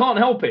 You can't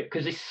help it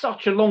because it's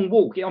such a long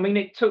walk. I mean,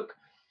 it took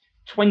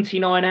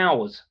 29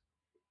 hours.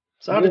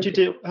 So how did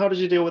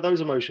you deal with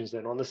those emotions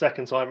then on the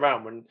second time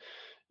round, when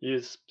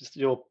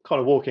you're kind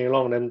of walking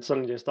along and then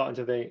suddenly you're starting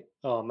to think,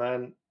 oh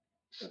man?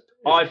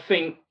 I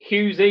think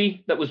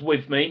Hughesy, that was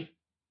with me,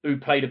 who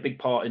played a big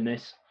part in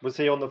this. Was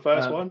he on the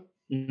first one?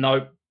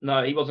 No,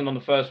 he wasn't on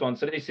the first one.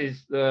 So this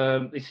is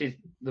the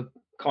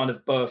kind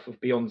of birth of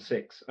Beyond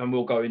Six, and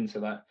we'll go into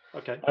that.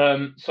 Okay.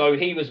 So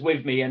he was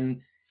with me,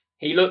 and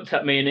he looked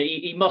at me, and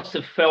he must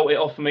have felt it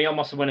off of me. I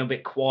must have went a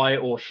bit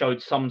quiet or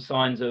showed some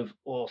signs of,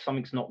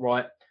 something's not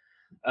right.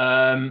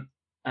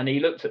 And he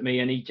looked at me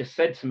and he just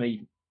said to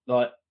me,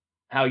 like,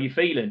 how are you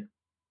feeling?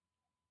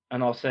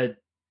 And I said,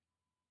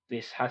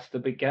 this has to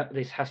be done.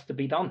 This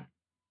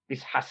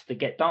has to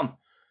get done.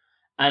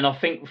 And I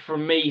think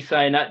from me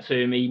saying that to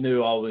him, he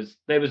knew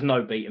there was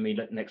no beating me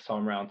next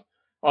time round.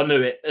 I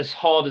knew it, as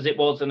hard as it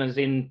was, and as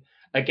in,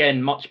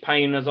 again, much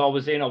pain as I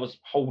was in. I was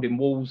holding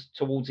walls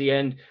towards the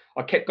end.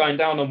 I kept going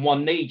down on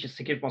one knee just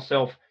to give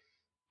myself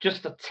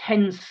just a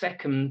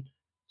 10-second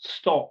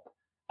stop.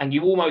 And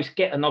you almost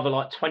get another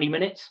like 20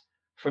 minutes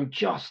from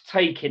just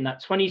taking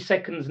that 20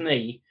 seconds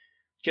knee,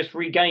 just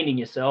regaining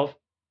yourself,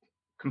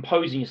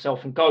 composing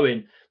yourself and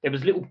going. There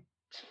was little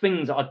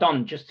things that I'd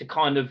done just to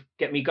kind of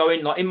get me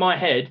going. Like in my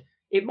head,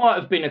 it might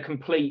have been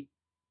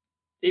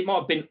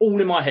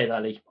all in my head,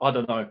 Ali. I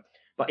don't know.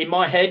 But in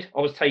my head,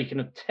 I was taking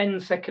a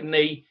 10-second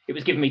knee. It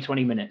was giving me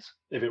 20 minutes.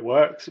 If it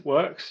works, it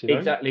works. You know?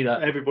 Exactly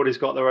that. Everybody's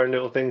got their own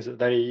little things that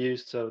they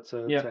use to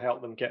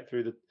help them get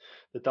through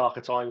the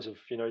darker times of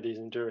these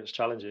endurance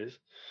challenges.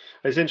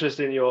 It's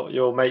interesting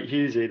your mate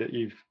Husey that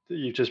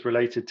you've just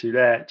related to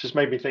there. It just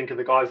made me think of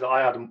the guys that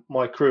I had in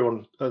my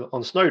crew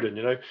on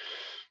Snowdon.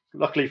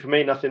 Luckily for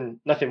me, nothing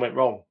went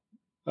wrong.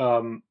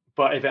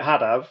 But if it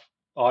had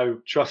I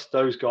trust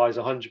those guys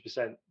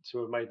 100% to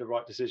have made the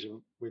right decision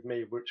with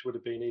me, which would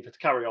have been either to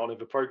carry on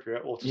if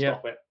appropriate or to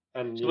stop it.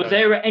 And so was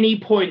there at any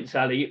point,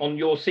 Ali, on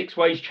your 6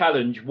 ways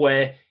challenge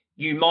where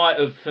you might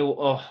have felt,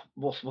 oh,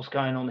 what's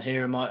going on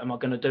here? Am I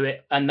going to do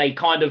it? And they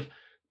kind of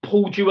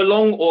pulled you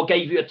along or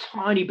gave you a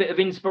tiny bit of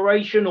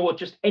inspiration or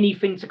just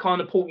anything to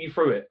kind of pull you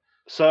through it?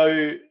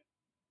 So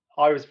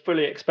I was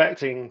fully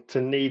expecting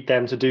to need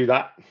them to do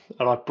that.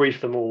 And I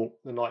briefed them all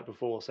the night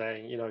before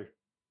saying,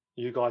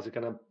 you guys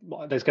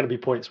there's going to be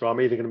points where I'm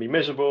either going to be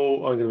miserable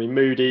or I'm going to be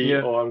moody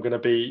or I'm going to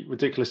be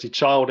ridiculously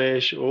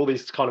childish, or all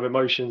these kind of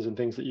emotions and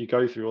things that you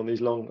go through on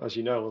these long, as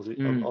you know,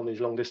 on these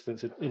long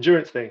distance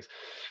endurance things.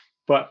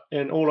 But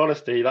in all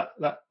honesty,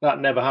 that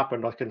never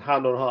happened. I can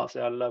hand on heart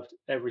say I loved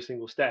every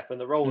single step, and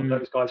the role that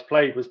those guys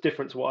played was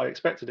different to what I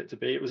expected it to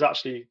be. It was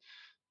actually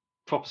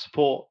proper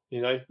support,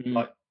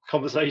 like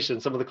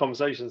conversations. Some of the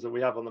conversations that we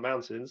have on the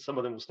mountains, some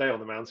of them will stay on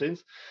the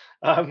mountains,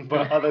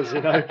 but others,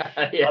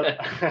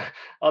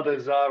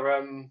 others are,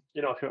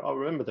 I'll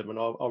remember them, and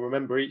I'll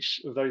remember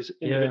each of those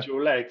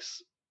individual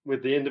legs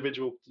with the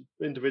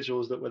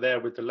individuals that were there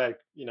with the leg,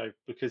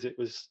 because it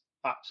was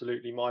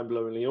absolutely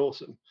mind-blowingly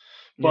awesome.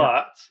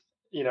 But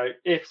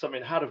if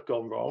something had have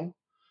gone wrong,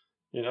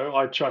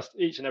 I trust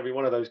each and every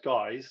one of those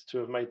guys to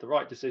have made the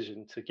right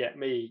decision to get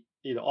me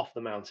either off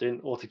the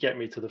mountain or to get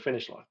me to the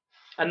finish line.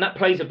 And that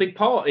plays a big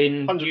part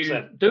in 100%.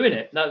 you doing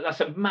it. That's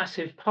a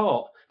massive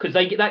part, because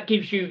that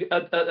gives you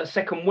a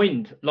second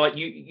wind. Like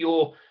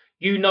you're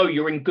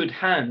in good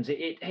hands.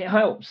 It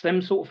helps.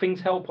 Them sort of things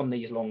help on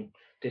these long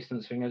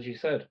distance things, as you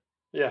said.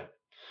 Yeah.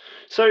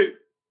 So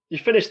you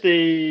finished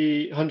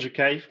the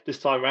 100K this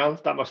time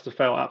round. That must have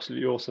felt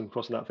absolutely awesome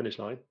crossing that finish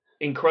line.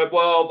 Incredible.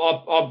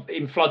 Well, I'm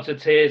in floods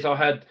of tears. I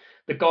had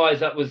the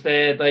guys that was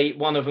there.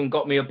 One of them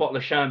got me a bottle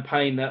of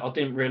champagne that I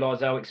didn't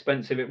realise how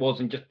expensive it was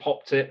and just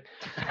popped it.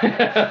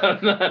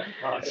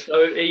 Nice.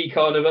 So he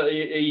kind of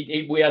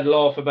we had a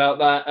laugh about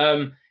that.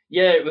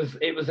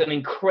 It was an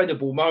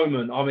incredible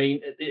moment. I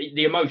mean,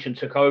 the emotion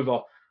took over.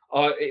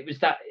 It was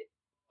that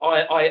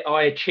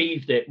I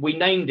achieved it. We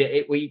named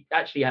it. We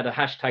actually had a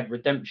hashtag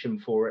redemption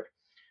for it.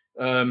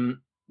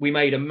 We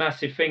made a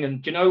massive thing,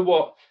 and do you know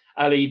what,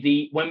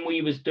 Ali? When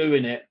we was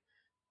doing it,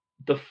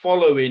 the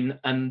following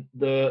and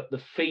the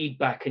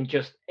feedback and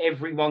just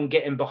everyone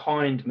getting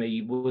behind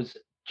me was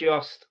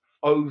just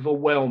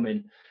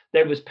overwhelming.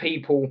 There was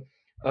people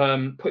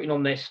putting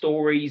on their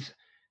stories,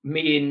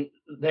 me and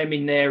them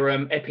in their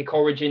Epic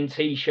Origin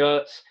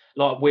t-shirts,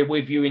 like "We're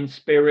with you in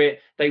spirit."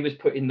 They was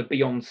putting the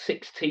Beyond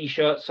 6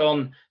 t-shirts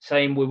on,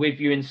 saying "We're with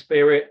you in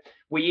spirit."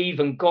 We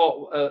even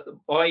got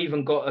I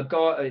even got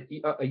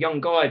a young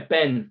guy,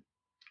 Ben,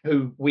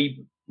 who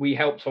we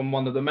helped on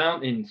one of the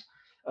mountains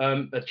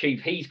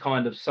achieve his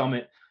kind of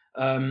summit.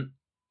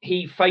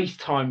 He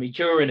FaceTimed me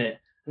during it,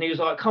 and he was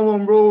like, "Come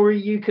on, Rory,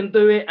 you can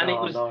do it." And it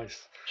was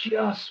nice.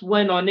 Just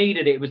when I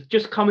needed it. It was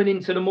just coming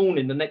into the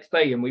morning the next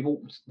day, and we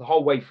walked the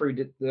whole way through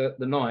the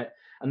night.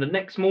 And the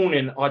next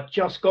morning, I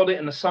just got it,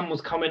 and the sun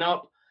was coming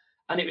up,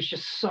 and it was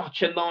just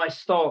such a nice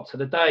start to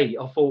the day.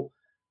 I thought,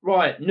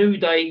 right, new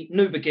day,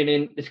 new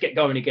beginning. Let's get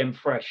going again,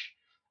 fresh.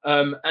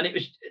 And it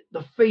was,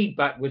 the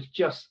feedback was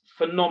just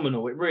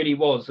phenomenal. It really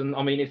was. And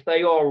I mean, if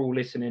they are all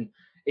listening,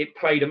 it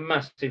played a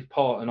massive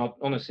part. And I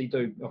honestly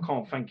do. I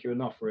can't thank you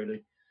enough,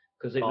 really,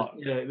 because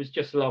it was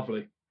just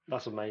lovely.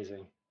 That's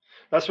amazing.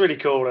 That's really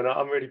cool, and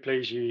I'm really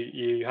pleased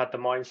you had the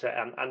mindset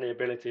and the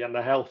ability and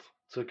the health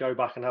to go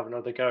back and have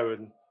another go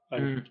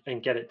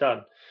and get it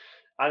done.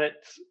 And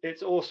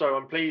it's also,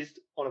 I'm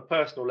pleased on a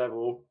personal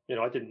level.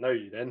 I didn't know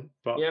you then,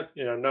 but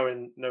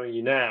knowing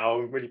you now,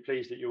 I'm really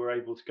pleased that you were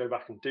able to go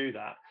back and do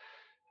that.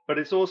 But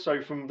it's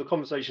also, from the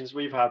conversations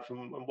we've had,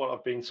 from what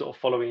I've been sort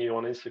of following you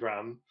on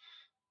Instagram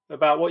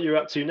about what you're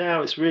up to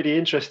now, it's really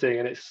interesting,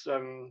 and it's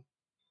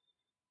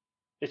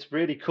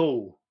really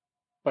cool,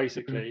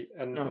 basically.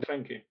 And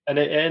thank you. And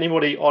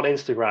anybody on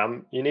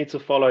Instagram, you need to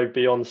follow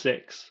Beyond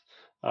 6.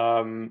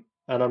 And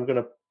I'm going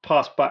to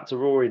pass back to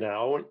Rory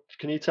now.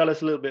 Can you tell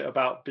us a little bit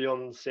about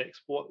Beyond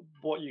 6?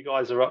 What you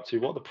guys are up to?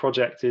 What the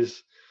project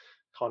is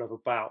kind of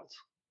about?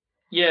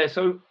 Yeah.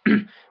 So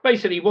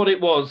basically, what it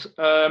was.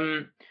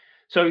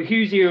 So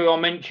Husey, who I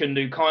mentioned,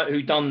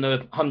 who done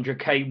the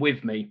 100K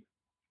with me,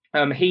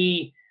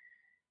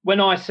 when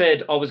I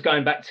said I was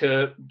going back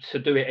to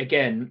do it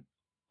again,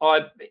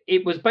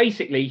 it was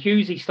basically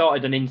Husey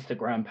started an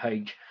Instagram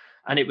page,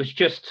 and it was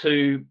just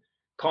to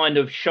kind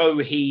of show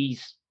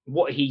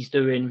what he's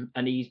doing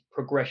and his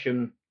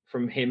progression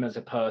from him as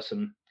a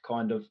person,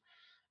 kind of.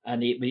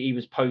 And he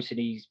was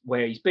posting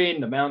where he's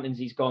been, the mountains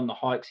he's gone, the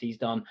hikes he's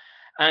done.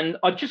 And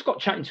I just got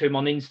chatting to him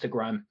on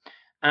Instagram,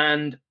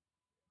 and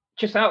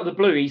just out of the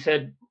blue, he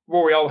said,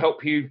 Rory, I'll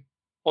help you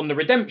on the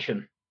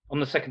redemption on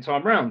the second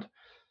time round.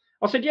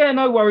 I said, yeah,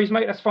 no worries,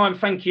 mate. That's fine.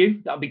 Thank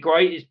you. That'd be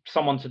great. It's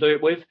someone to do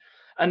it with.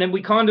 And then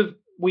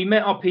we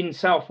met up in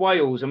South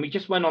Wales and we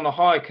just went on a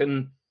hike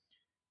and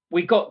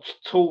we got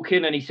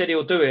talking and he said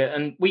he'll do it.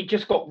 And we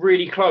just got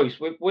really close.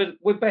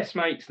 We're best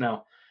mates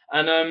now.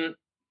 And I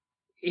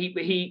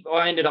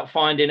ended up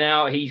finding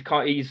out he's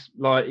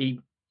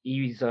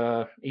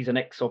an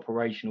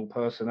ex-operational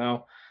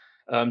personnel.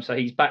 So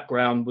his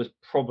background was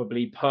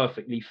probably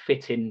perfectly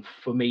fitting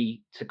for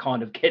me to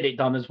kind of get it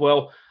done as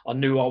well. I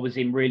knew I was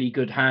in really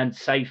good hands,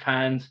 safe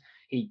hands.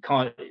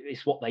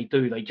 It's what they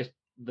do.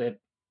 They're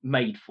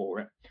made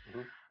for it.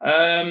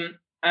 Mm-hmm.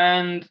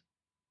 And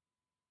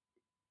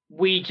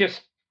we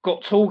just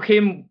got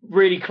talking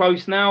really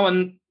close now.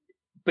 And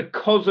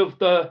because of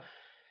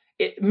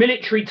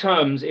military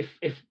terms,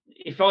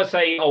 if I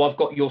say, oh, I've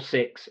got your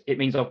 6, it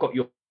means I've got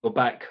your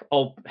back.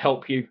 I'll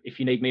help you if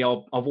you need me.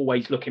 I'm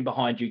always looking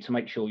behind you to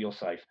make sure you're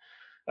safe.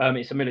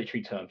 It's a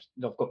military terms.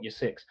 I've got your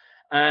 6.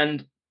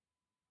 And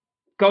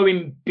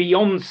going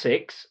beyond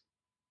 6,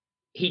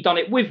 he done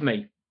it with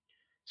me.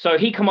 So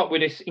he come up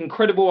with this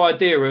incredible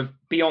idea of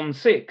beyond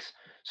 6.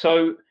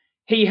 So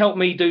he helped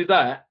me do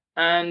that.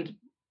 And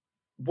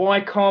why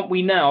can't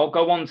we now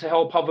go on to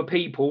help other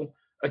people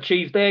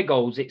achieve their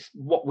goals? It's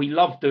what we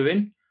love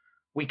doing.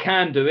 We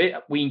can do it.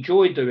 We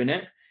enjoy doing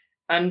it.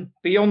 And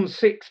beyond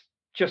 6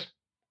 just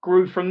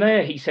grew from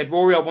there. He said,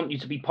 Rory, I want you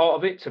to be part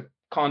of it to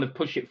kind of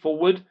push it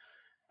forward.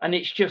 And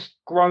it's just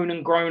grown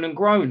and grown and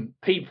grown.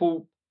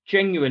 People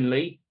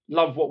genuinely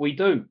love what we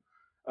do.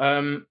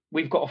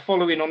 We've got a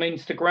following on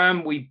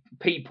Instagram.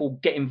 People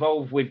get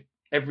involved with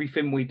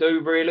everything we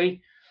do,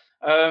 really.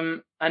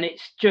 And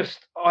it's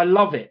just, I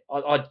love it.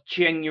 I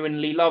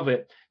genuinely love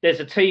it. There's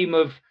a team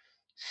of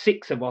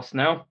 6 of us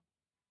now.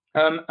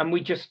 And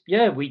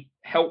we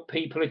help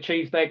people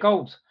achieve their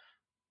goals.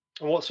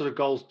 And what sort of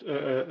goals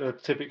are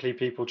typically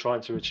people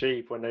trying to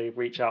achieve when they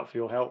reach out for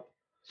your help?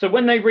 So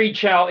when they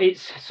reach out,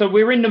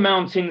 we're in the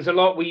mountains a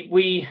lot. We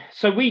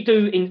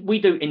do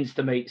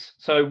Insta meets.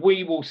 So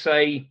we will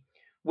say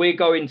we're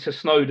going to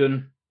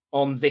Snowdon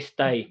on this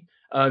day.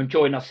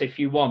 Join us if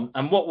you want.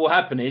 And what will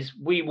happen is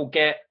we will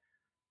get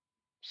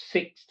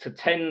 6 to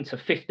 10 to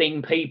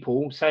 15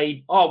 people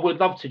say, "Oh, we'd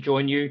love to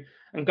join you,"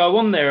 and go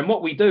on there. And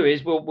what we do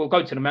is we'll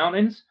go to the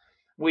mountains.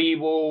 We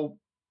will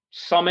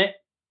summit.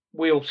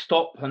 We'll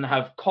stop and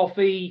have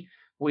coffee.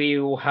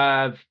 We'll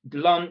have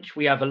lunch.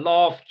 We have a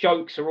laugh.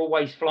 Jokes are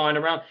always flying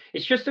around.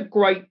 It's just a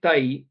great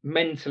day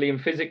mentally and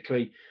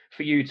physically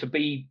for you to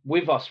be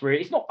with us,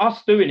 really. It's not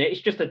us doing it. It's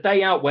just a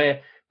day out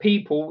where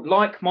people,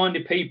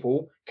 like-minded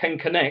people, can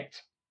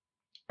connect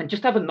and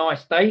just have a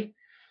nice day.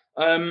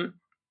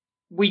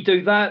 We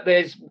do that.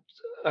 There's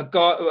a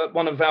guy,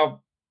 one of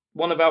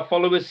our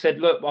followers said,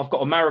 look, I've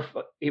got a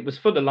marathon. It was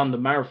for the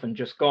London Marathon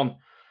just gone.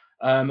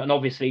 And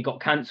obviously it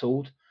got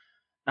cancelled.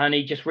 And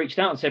he just reached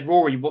out and said,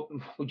 Rory, what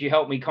would you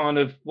help me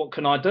what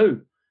can I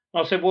do?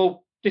 And I said,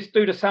 well, just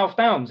do the South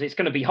Downs. It's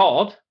going to be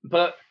hard,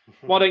 but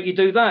why don't you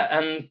do that?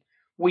 And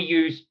we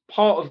used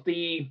part of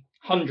the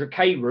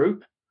 100K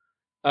route.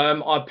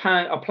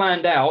 I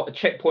planned out a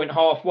checkpoint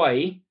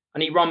halfway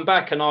and he ran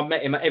back and I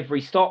met him at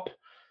every stop.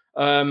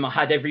 I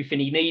had everything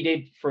he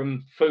needed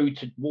from food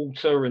to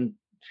water and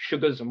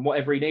sugars and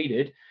whatever he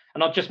needed.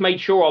 And I just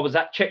made sure I was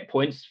at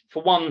checkpoints,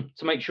 for one,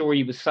 to make sure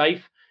he was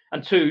safe,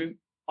 and 2,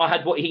 I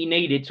had what he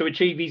needed to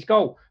achieve his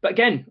goal. But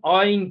again,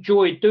 I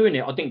enjoyed doing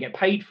it. I didn't get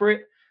paid for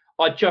it.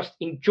 I just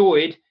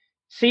enjoyed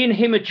seeing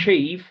him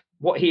achieve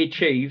what he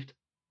achieved.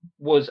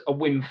 Was a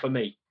win for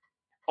me.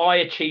 I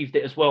achieved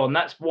it as well. And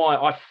that's why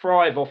I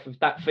thrive off of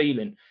that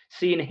feeling.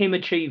 Seeing him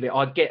achieve it,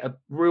 I get a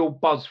real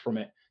buzz from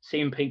it,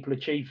 seeing people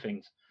achieve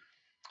things.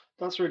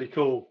 That's really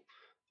cool.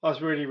 That's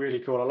really, really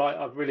cool.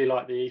 I really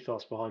like the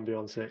ethos behind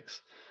Beyond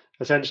 6.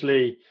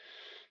 Essentially,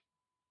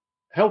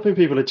 helping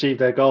people achieve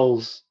their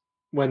goals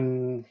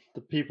when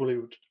the people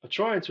who are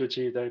trying to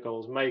achieve their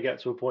goals may get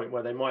to a point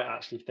where they might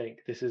actually think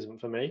this isn't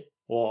for me,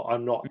 or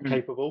I'm not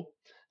capable.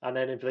 And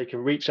then if they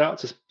can reach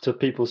out to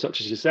people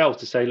such as yourselves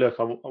to say, look,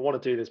 I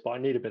want to do this, but I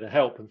need a bit of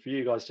help. And for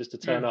you guys just to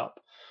turn up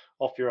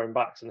off your own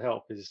backs and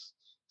help is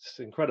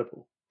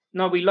incredible.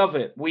 No, we love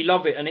it. We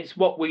love it. And it's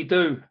what we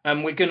do.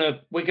 And we're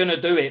gonna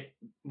do it.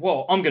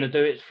 Well, I'm gonna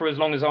do it for as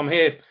long as I'm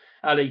here,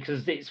 Ali,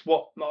 because it's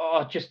what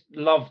I just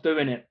love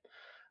doing it.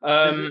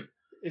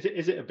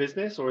 Is it a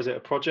business or is it a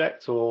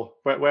project, or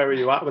where are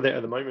you at with it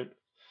at the moment?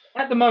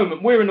 At the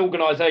moment, we're an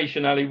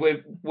organisation, Ali.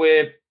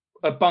 We're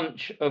a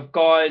bunch of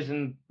guys,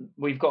 and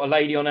we've got a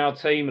lady on our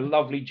team, a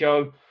lovely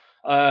Jo.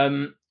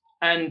 And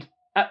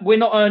we're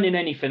not earning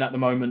anything at the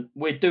moment.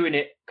 We're doing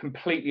it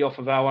completely off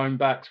of our own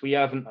backs. We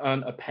haven't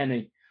earned a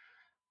penny.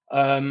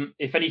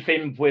 If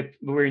anything,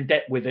 we're in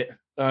debt with it,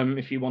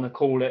 if you want to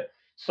call it.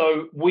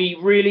 So we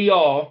really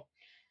are,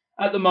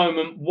 at the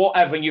moment, what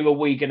avenue are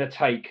we going to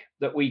take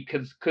that we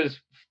could, because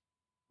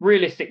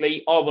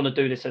realistically, I want to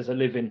do this as a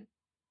living.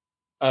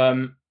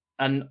 And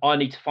I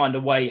need to find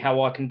a way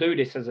how I can do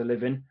this as a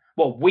living.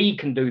 Well, we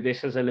can do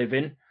this as a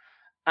living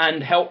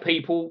and help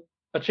people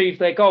achieve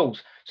their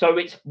goals. So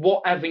it's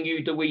what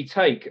avenue do we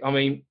take? I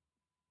mean,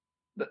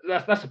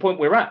 that's the point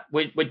we're at.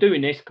 We're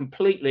doing this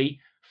completely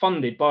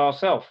funded by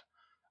ourselves.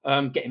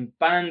 Getting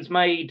bands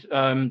made,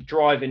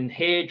 driving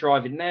here,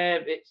 driving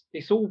there.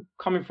 It's all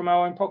coming from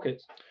our own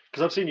pockets.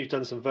 Because I've seen you've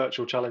done some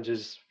virtual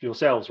challenges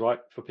yourselves, right?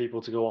 For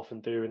people to go off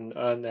and do and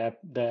earn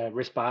their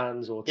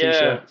wristbands or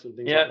t-shirts and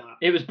things like that.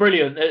 It was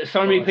brilliant.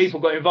 So many people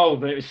got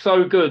involved and it was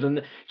so good. And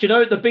do you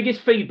know the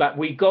biggest feedback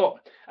we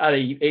got,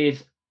 Ali,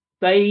 is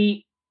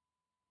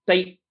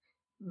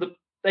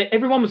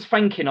everyone was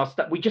thanking us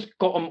that we just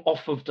got them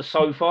off of the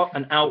sofa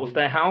and out of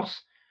their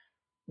house,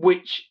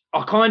 which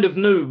I kind of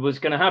knew was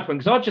going to happen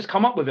because I'd just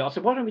come up with it. I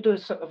said, why don't we do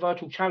a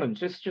virtual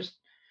challenge? Let's just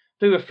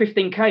do a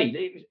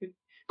 15K.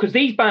 Because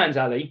these bands,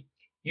 Ali,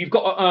 you've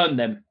got to earn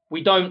them.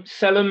 We don't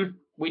sell them.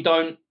 We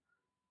don't.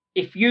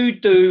 If you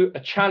do a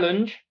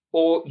challenge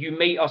or you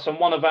meet us on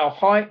one of our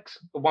hikes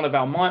or one of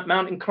our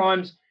mountain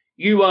climbs,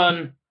 you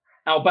earn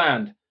our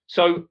band.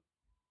 So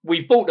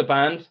we've bought the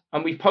band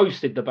and we've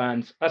posted the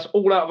bands. That's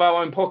all out of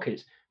our own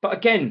pockets. But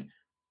again,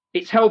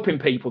 it's helping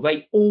people.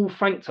 They all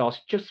thanked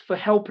us just for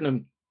helping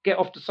them get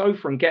off the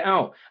sofa and get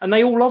out. And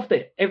they all loved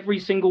it. Every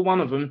single one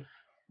of them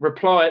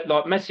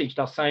messaged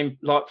us saying,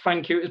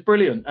 thank you, it was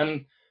brilliant.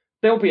 And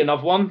there'll be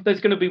another one. There's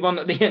going to be one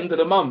at the end of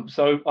the month.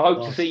 So I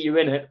hope to see you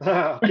in it.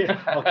 I'll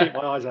keep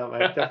my eyes out,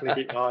 mate.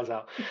 Definitely keep my eyes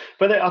out.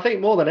 But I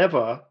think more than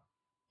ever,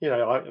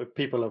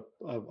 people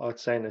are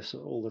saying this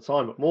all the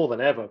time, but more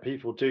than ever,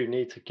 people do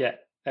need to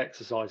get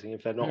exercising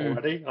if they're not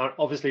already.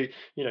 Obviously,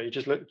 you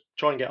just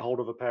try and get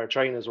hold of a pair of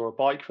trainers or a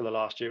bike for the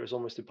last year. It's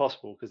almost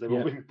impossible because they've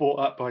all been bought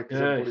up by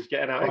because everybody's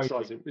getting out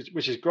exercising,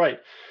 which is great.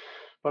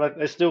 But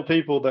there's still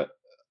people that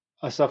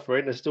are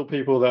suffering. There's still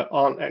people that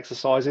aren't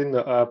exercising,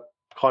 that are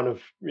kind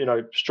of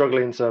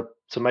struggling to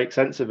make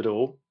sense of it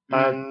all.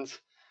 And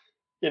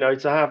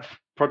to have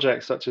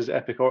projects such as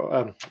Epic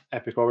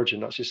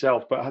Origin, that's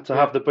yourself, but to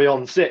have the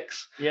Beyond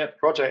Six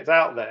project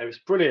out there, it's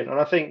brilliant. And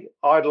I think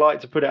I'd like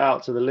to put it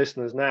out to the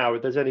listeners now.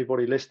 If there's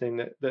anybody listening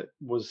that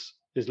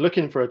is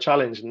looking for a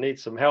challenge and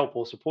needs some help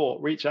or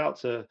support, reach out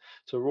to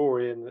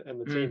Rory and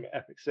the team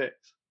at Epic Six.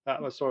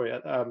 At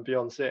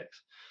Beyond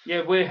Six.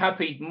 Yeah, we're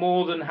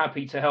more than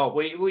happy to help.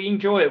 We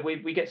enjoy it.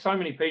 We get so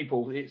many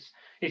people.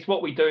 It's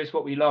what we do. It's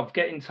what we love.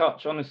 Get in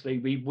touch. Honestly,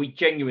 we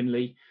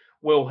genuinely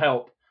will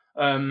help.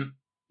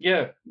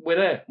 We're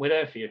there. We're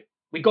there for you.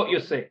 We got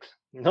your 6.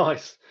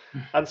 Nice.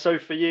 And so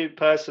for you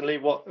personally,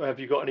 what have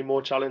you got any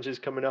more challenges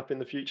coming up in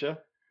the future?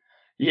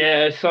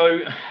 Yeah, so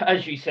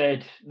as you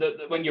said,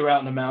 that when you're out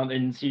in the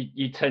mountains,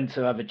 you tend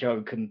to have a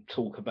joke and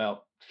talk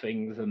about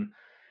things. And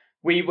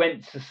we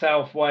went to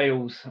South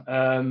Wales.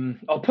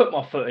 I'll put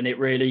my foot in it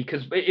really,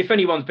 because if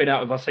anyone's been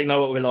out with us, they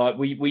know what we're like.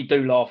 We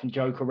do laugh and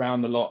joke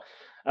around a lot.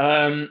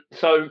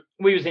 So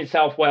we was in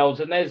South Wales,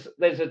 and there's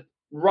a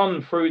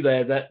run through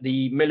there that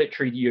the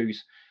military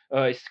use.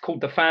 It's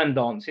called the Fan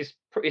Dance. It's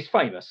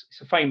famous.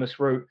 It's a famous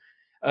route.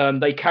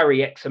 They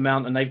carry X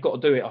amount, and they've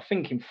got to do it, I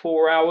think, in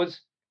 4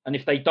 hours. And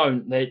if they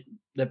don't,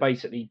 they're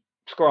basically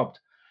scrubbed.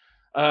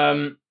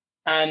 And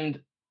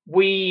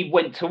we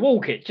went to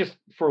walk it, just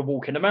for a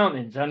walk in the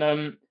mountains.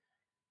 And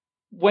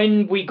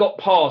when we got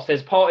past,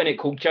 there's part in it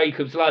called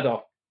Jacob's Ladder.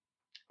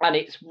 And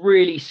it's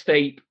really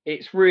steep.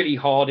 It's really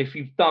hard. If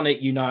you've done it,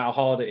 you know how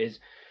hard it is.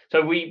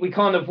 So we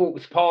kind of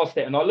walked past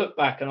it, and I looked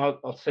back, and I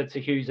said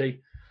to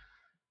Hughesy,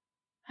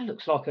 that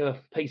looks like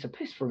a piece of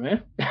piss from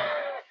here.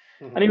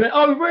 And he went,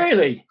 oh,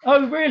 really?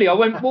 Oh, really? I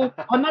went, well,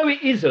 I know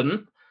it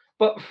isn't,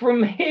 but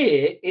from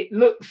here, it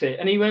looks it.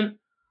 And he went,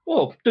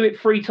 well, do it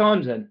 3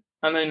 times then.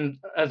 And then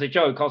as a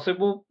joke, I said,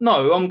 well,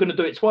 no, I'm going to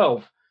do it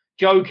 12,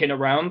 joking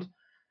around.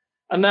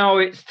 And now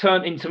it's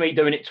turned into me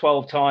doing it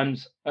 12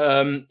 times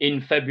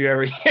in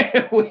February,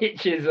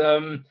 which is,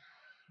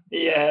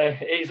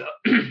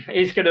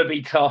 it's going to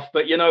be tough.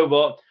 But you know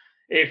what?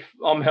 If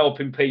I'm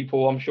helping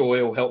people, I'm sure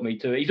he'll help me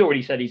too. He's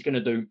already said he's going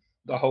to do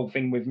the whole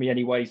thing with me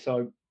anyway.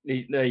 So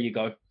there you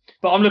go.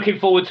 But I'm looking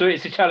forward to it.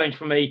 It's a challenge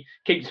for me.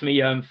 Keeps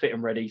me fit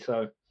and ready.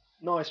 So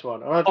nice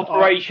one.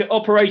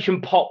 Operation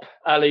Pop,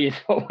 Ali, is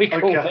what we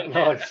call it.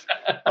 Nice.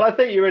 And I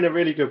think you're in a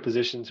really good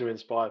position to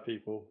inspire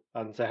people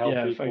and to help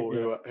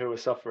people who are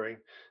suffering.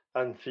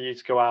 And for you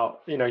to go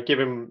out,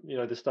 given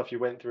the stuff you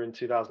went through in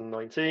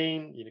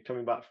 2019,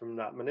 coming back from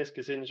that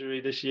meniscus injury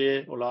this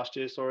year or last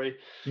year, sorry,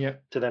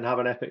 to then have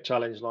an epic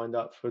challenge lined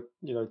up for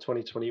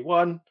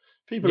 2021.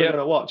 People are going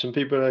to watch, and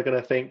people are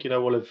going to think,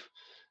 well, if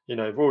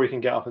Rory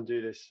can get up and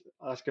do this,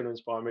 that's going to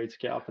inspire me to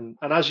get up and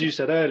as you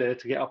said earlier,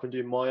 to get up and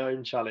do my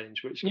own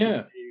challenge, which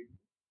can be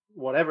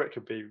whatever it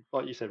could be,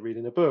 like you said,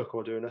 reading a book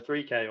or doing a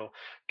 3K or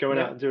going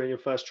out and doing your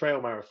first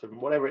trail marathon,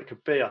 whatever it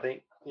could be. I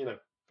think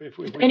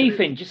if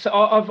anything, just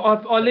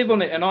I live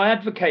on it and I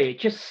advocate it.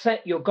 Just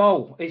set your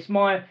goal. It's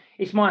my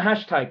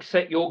hashtag.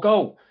 Set your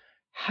goal.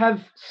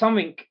 Have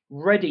something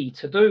ready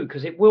to do,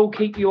 because it will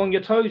keep you on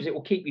your toes. It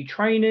will keep you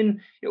training.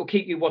 It will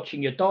keep you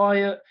watching your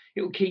diet.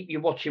 It will keep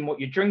you watching what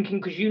you're drinking,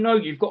 because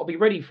you've got to be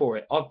ready for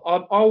it.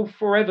 I'll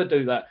forever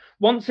do that.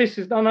 Once this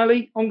is done,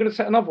 Ali, I'm going to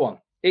set another one.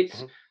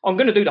 I'm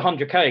going to do the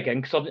 100K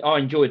again because I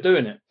enjoy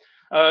doing it.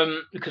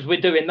 because we're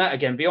doing that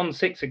again. Beyond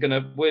Six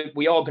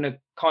we are gonna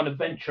kind of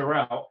venture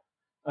out.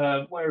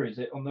 Where is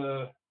it? On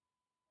the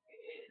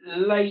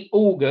late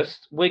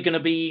August, we're gonna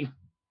be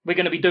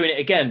doing it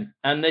again,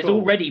 and there's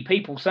already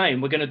people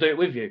saying we're gonna do it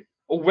with you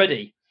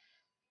already.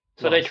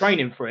 So they're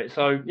training for it.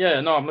 So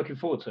yeah, no, I'm looking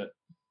forward to it.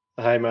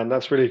 Hey man,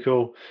 that's really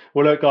cool.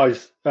 Well, look,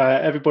 guys,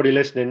 everybody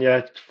listening,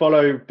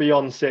 follow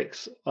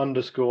Beyond6_ on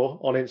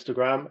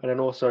Instagram, and then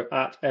also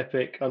at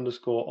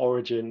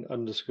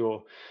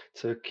epic_origin_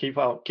 to keep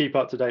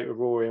up to date with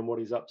Rory and what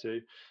he's up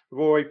to.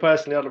 Rory,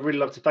 personally, I'd really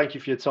love to thank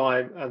you for your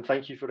time and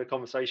thank you for the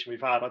conversation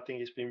we've had. I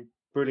think it's been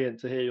brilliant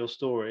to hear your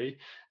story,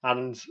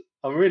 and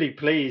I'm really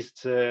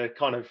pleased to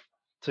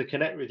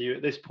connect with you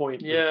at this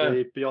point with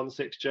the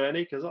Beyond6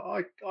 journey, because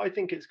I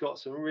think it's got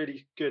some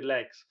really good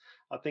legs.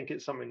 I think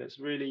it's something that's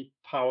really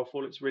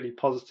powerful. It's really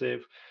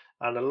positive,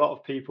 and a lot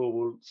of people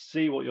will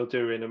see what you're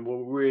doing and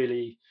will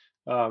really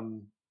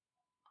kind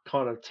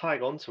of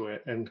tag onto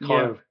it and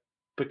kind of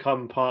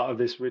become part of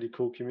this really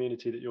cool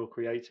community that you're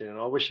creating. And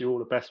I wish you all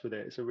the best with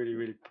it. It's a really,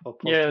 really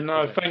positive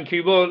project. Thank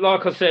you. Well,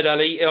 like I said,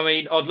 Ali, I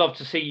mean, I'd love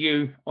to see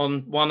you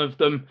on one of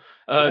them.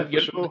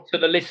 Sure. To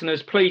the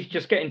listeners, please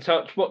just get in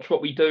touch, watch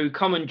what we do,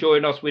 come and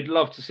join us. We'd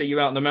love to see you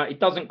out on the mountain.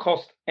 It doesn't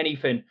cost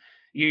anything.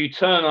 You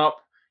turn up,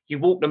 you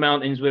walk the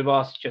mountains with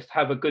us, just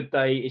have a good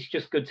day. It's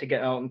just good to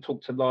get out and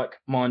talk to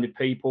like-minded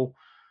people.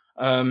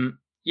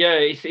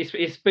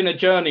 It's been a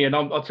journey, and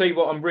I'll tell you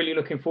what, I'm really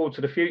looking forward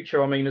to the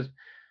future. I mean, as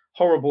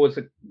horrible as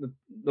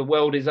the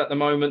world is at the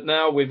moment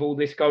now with all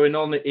this going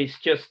on, it's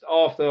just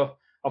after,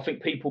 I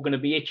think people are going to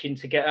be itching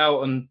to get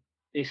out, and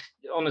it's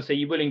honestly,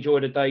 you will enjoy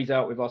the days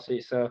out with us.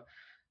 It's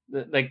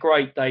they're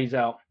great days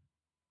out.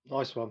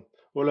 Nice one.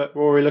 Well, look,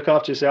 Rory, look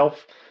after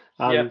yourself.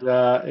 And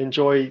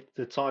enjoy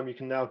the time you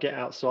can now get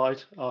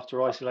outside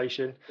after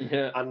isolation.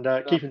 And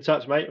keep in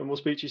touch, mate, and we'll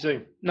speak to you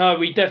soon. No,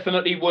 we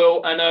definitely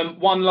will. And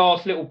one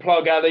last little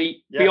plug,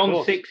 Ali.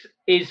 Beyond6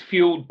 is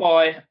fueled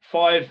by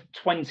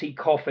 520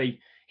 Coffee.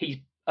 He's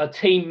a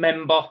team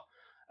member.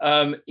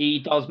 He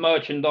does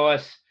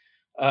merchandise.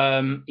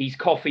 His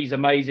coffee's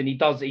amazing.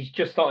 He's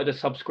just started a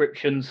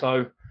subscription.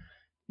 So,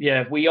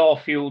 yeah, we are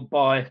fueled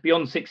by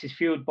Beyond6 is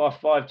fueled by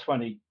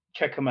 520.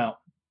 Check them out.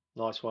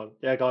 Nice one.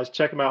 Yeah, guys,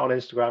 check them out on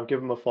Instagram. Give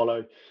them a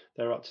follow.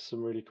 They're up to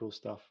some really cool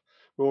stuff.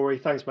 Rory,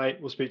 thanks, mate.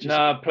 We'll speak to you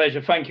soon.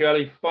 Pleasure. Thank you,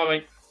 Ali. Bye,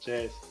 mate.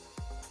 Cheers.